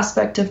where the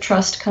aspect of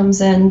trust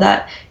comes in,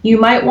 that you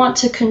might want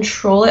to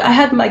control it. I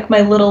had like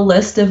my little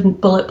list of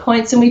bullet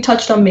points, and we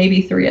touched on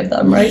maybe 3 of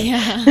them, right?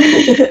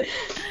 Yeah.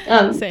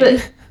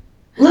 But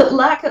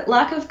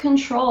lack of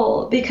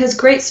control, because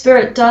Great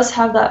Spirit does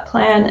have that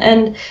plan.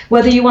 And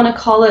whether you want to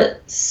call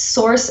it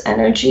source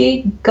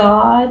energy,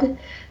 God,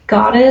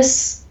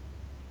 goddess,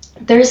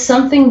 there's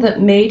something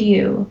that made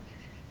you,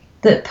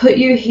 that put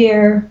you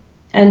here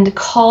and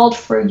called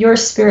for your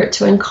spirit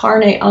to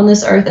incarnate on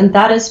this earth. And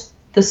that is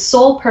the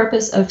sole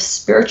purpose of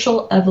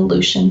spiritual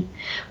evolution.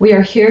 We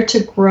are here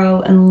to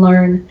grow and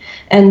learn.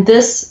 And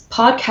this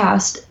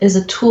podcast is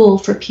a tool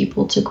for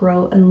people to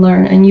grow and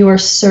learn. And you are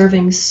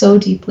serving so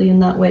deeply in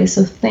that way.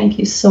 So thank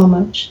you so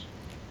much.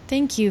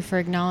 Thank you for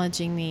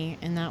acknowledging me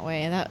in that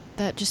way.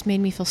 That just made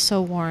me feel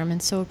so warm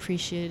and so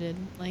appreciated.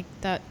 Like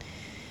that,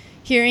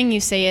 hearing you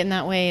say it in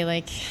that way,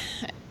 like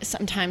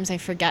sometimes I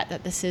forget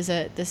that this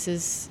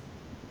is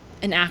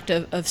an act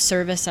of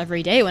service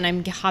every day when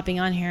I'm hopping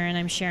on here and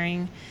I'm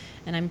sharing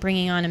and I'm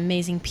bringing on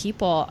amazing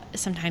people.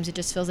 Sometimes it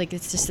just feels like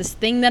it's just this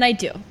thing that I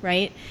do,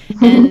 right?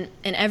 And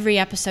every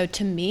episode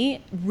to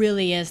me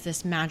really is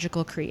this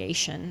magical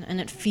creation,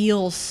 and it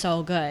feels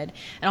so good.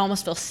 It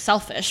almost feels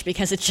selfish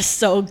because it's just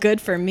so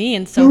good for me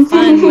and so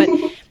fun, but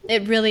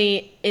it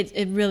really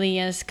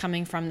is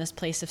coming from this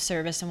place of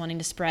service and wanting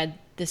to spread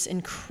this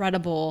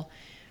incredible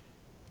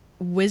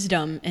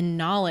wisdom and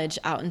knowledge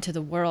out into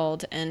the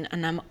world, and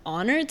I'm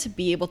honored to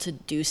be able to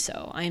do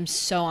so. I'm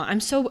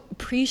so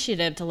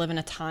appreciative to live in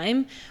a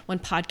time when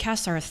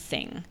podcasts are a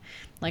thing.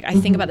 Like, I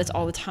think about this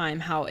all the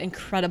time, how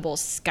incredible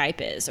Skype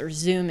is, or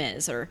Zoom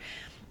is, or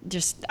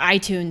just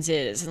iTunes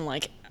is, and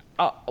like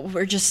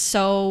we're just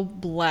so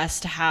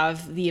blessed to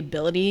have the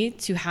ability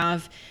to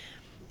have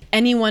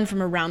anyone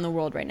from around the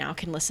world right now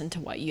can listen to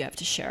what you have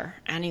to share.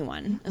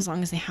 Anyone, as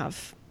long as they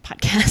have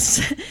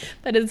podcasts.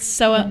 But it's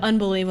so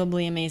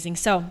unbelievably amazing.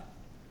 So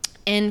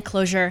in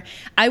closure,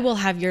 I will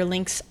have your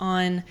links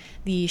on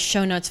the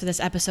show notes for this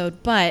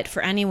episode, but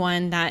for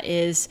anyone that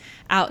is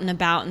out and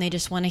about and they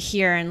just want to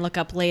hear and look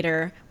up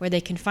later where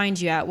they can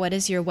find you at, what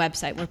is your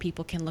website where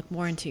people can look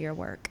more into your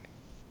work?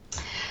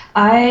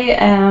 I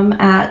am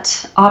at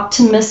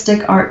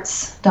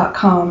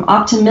optimisticarts.com.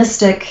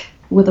 Optimistic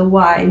with a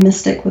Y,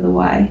 mystic with a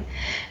Y.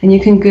 And you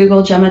can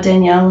Google Gemma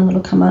Danielle and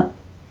it'll come up.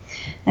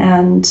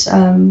 And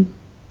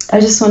I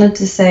just wanted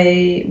to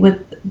say,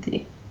 with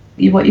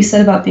what you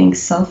said about being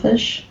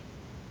selfish,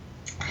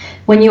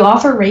 when you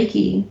offer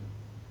Reiki,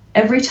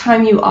 every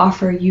time you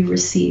offer, you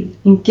receive.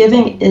 And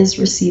giving is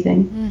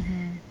receiving.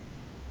 Mm-hmm.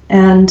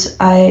 And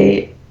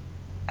I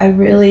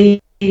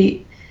really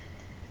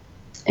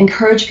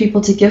encourage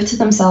people to give to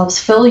themselves.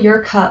 Fill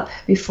your cup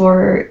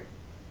before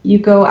you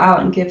go out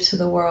and give to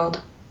the world.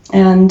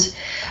 And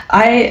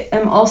I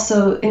am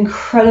also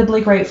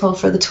incredibly grateful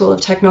for the tool of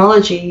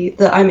technology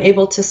that I'm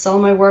able to sell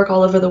my work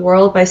all over the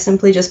world by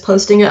simply just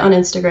posting it on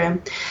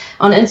Instagram.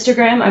 On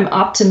Instagram, I'm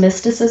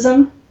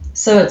Optimisticism.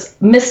 So it's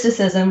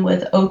mysticism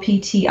with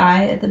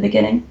OPTI at the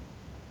beginning.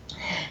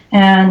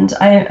 And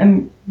I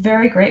am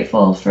very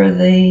grateful for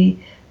the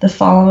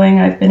following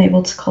I've been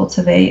able to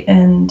cultivate,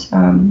 and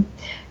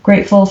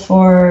grateful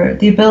for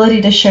the ability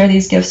to share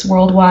these gifts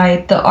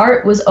worldwide. The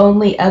art was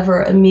only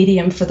ever a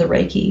medium for the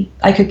Reiki.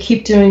 I could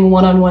keep doing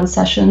one-on-one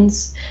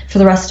sessions for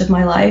the rest of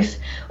my life,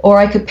 or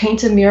I could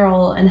paint a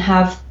mural and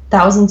have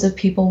thousands of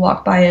people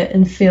walk by it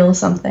and feel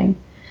something.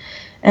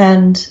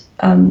 And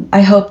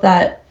I hope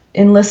that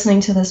in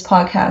listening to this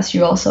podcast,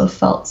 you also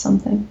felt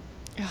something.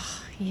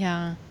 Oh,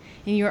 yeah.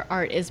 And your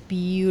art is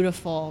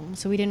beautiful.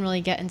 So we didn't really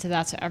get into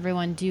that. So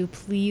everyone, do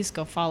please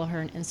go follow her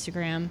on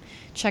Instagram.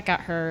 Check out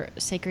her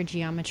sacred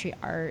geometry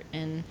art.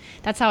 And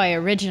that's how I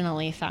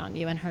originally found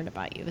you and heard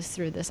about you, was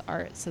through this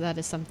art. So that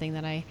is something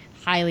that I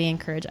highly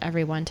encourage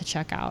everyone to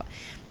check out.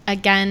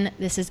 Again,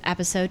 this is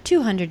episode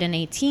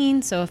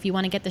 218. So if you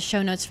want to get the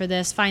show notes for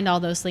this, find all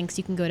those links,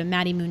 you can go to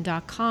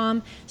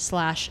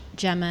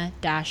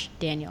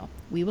maddiemoon.com/Gemma-Daniel.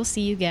 We will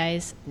see you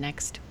guys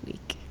next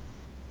week.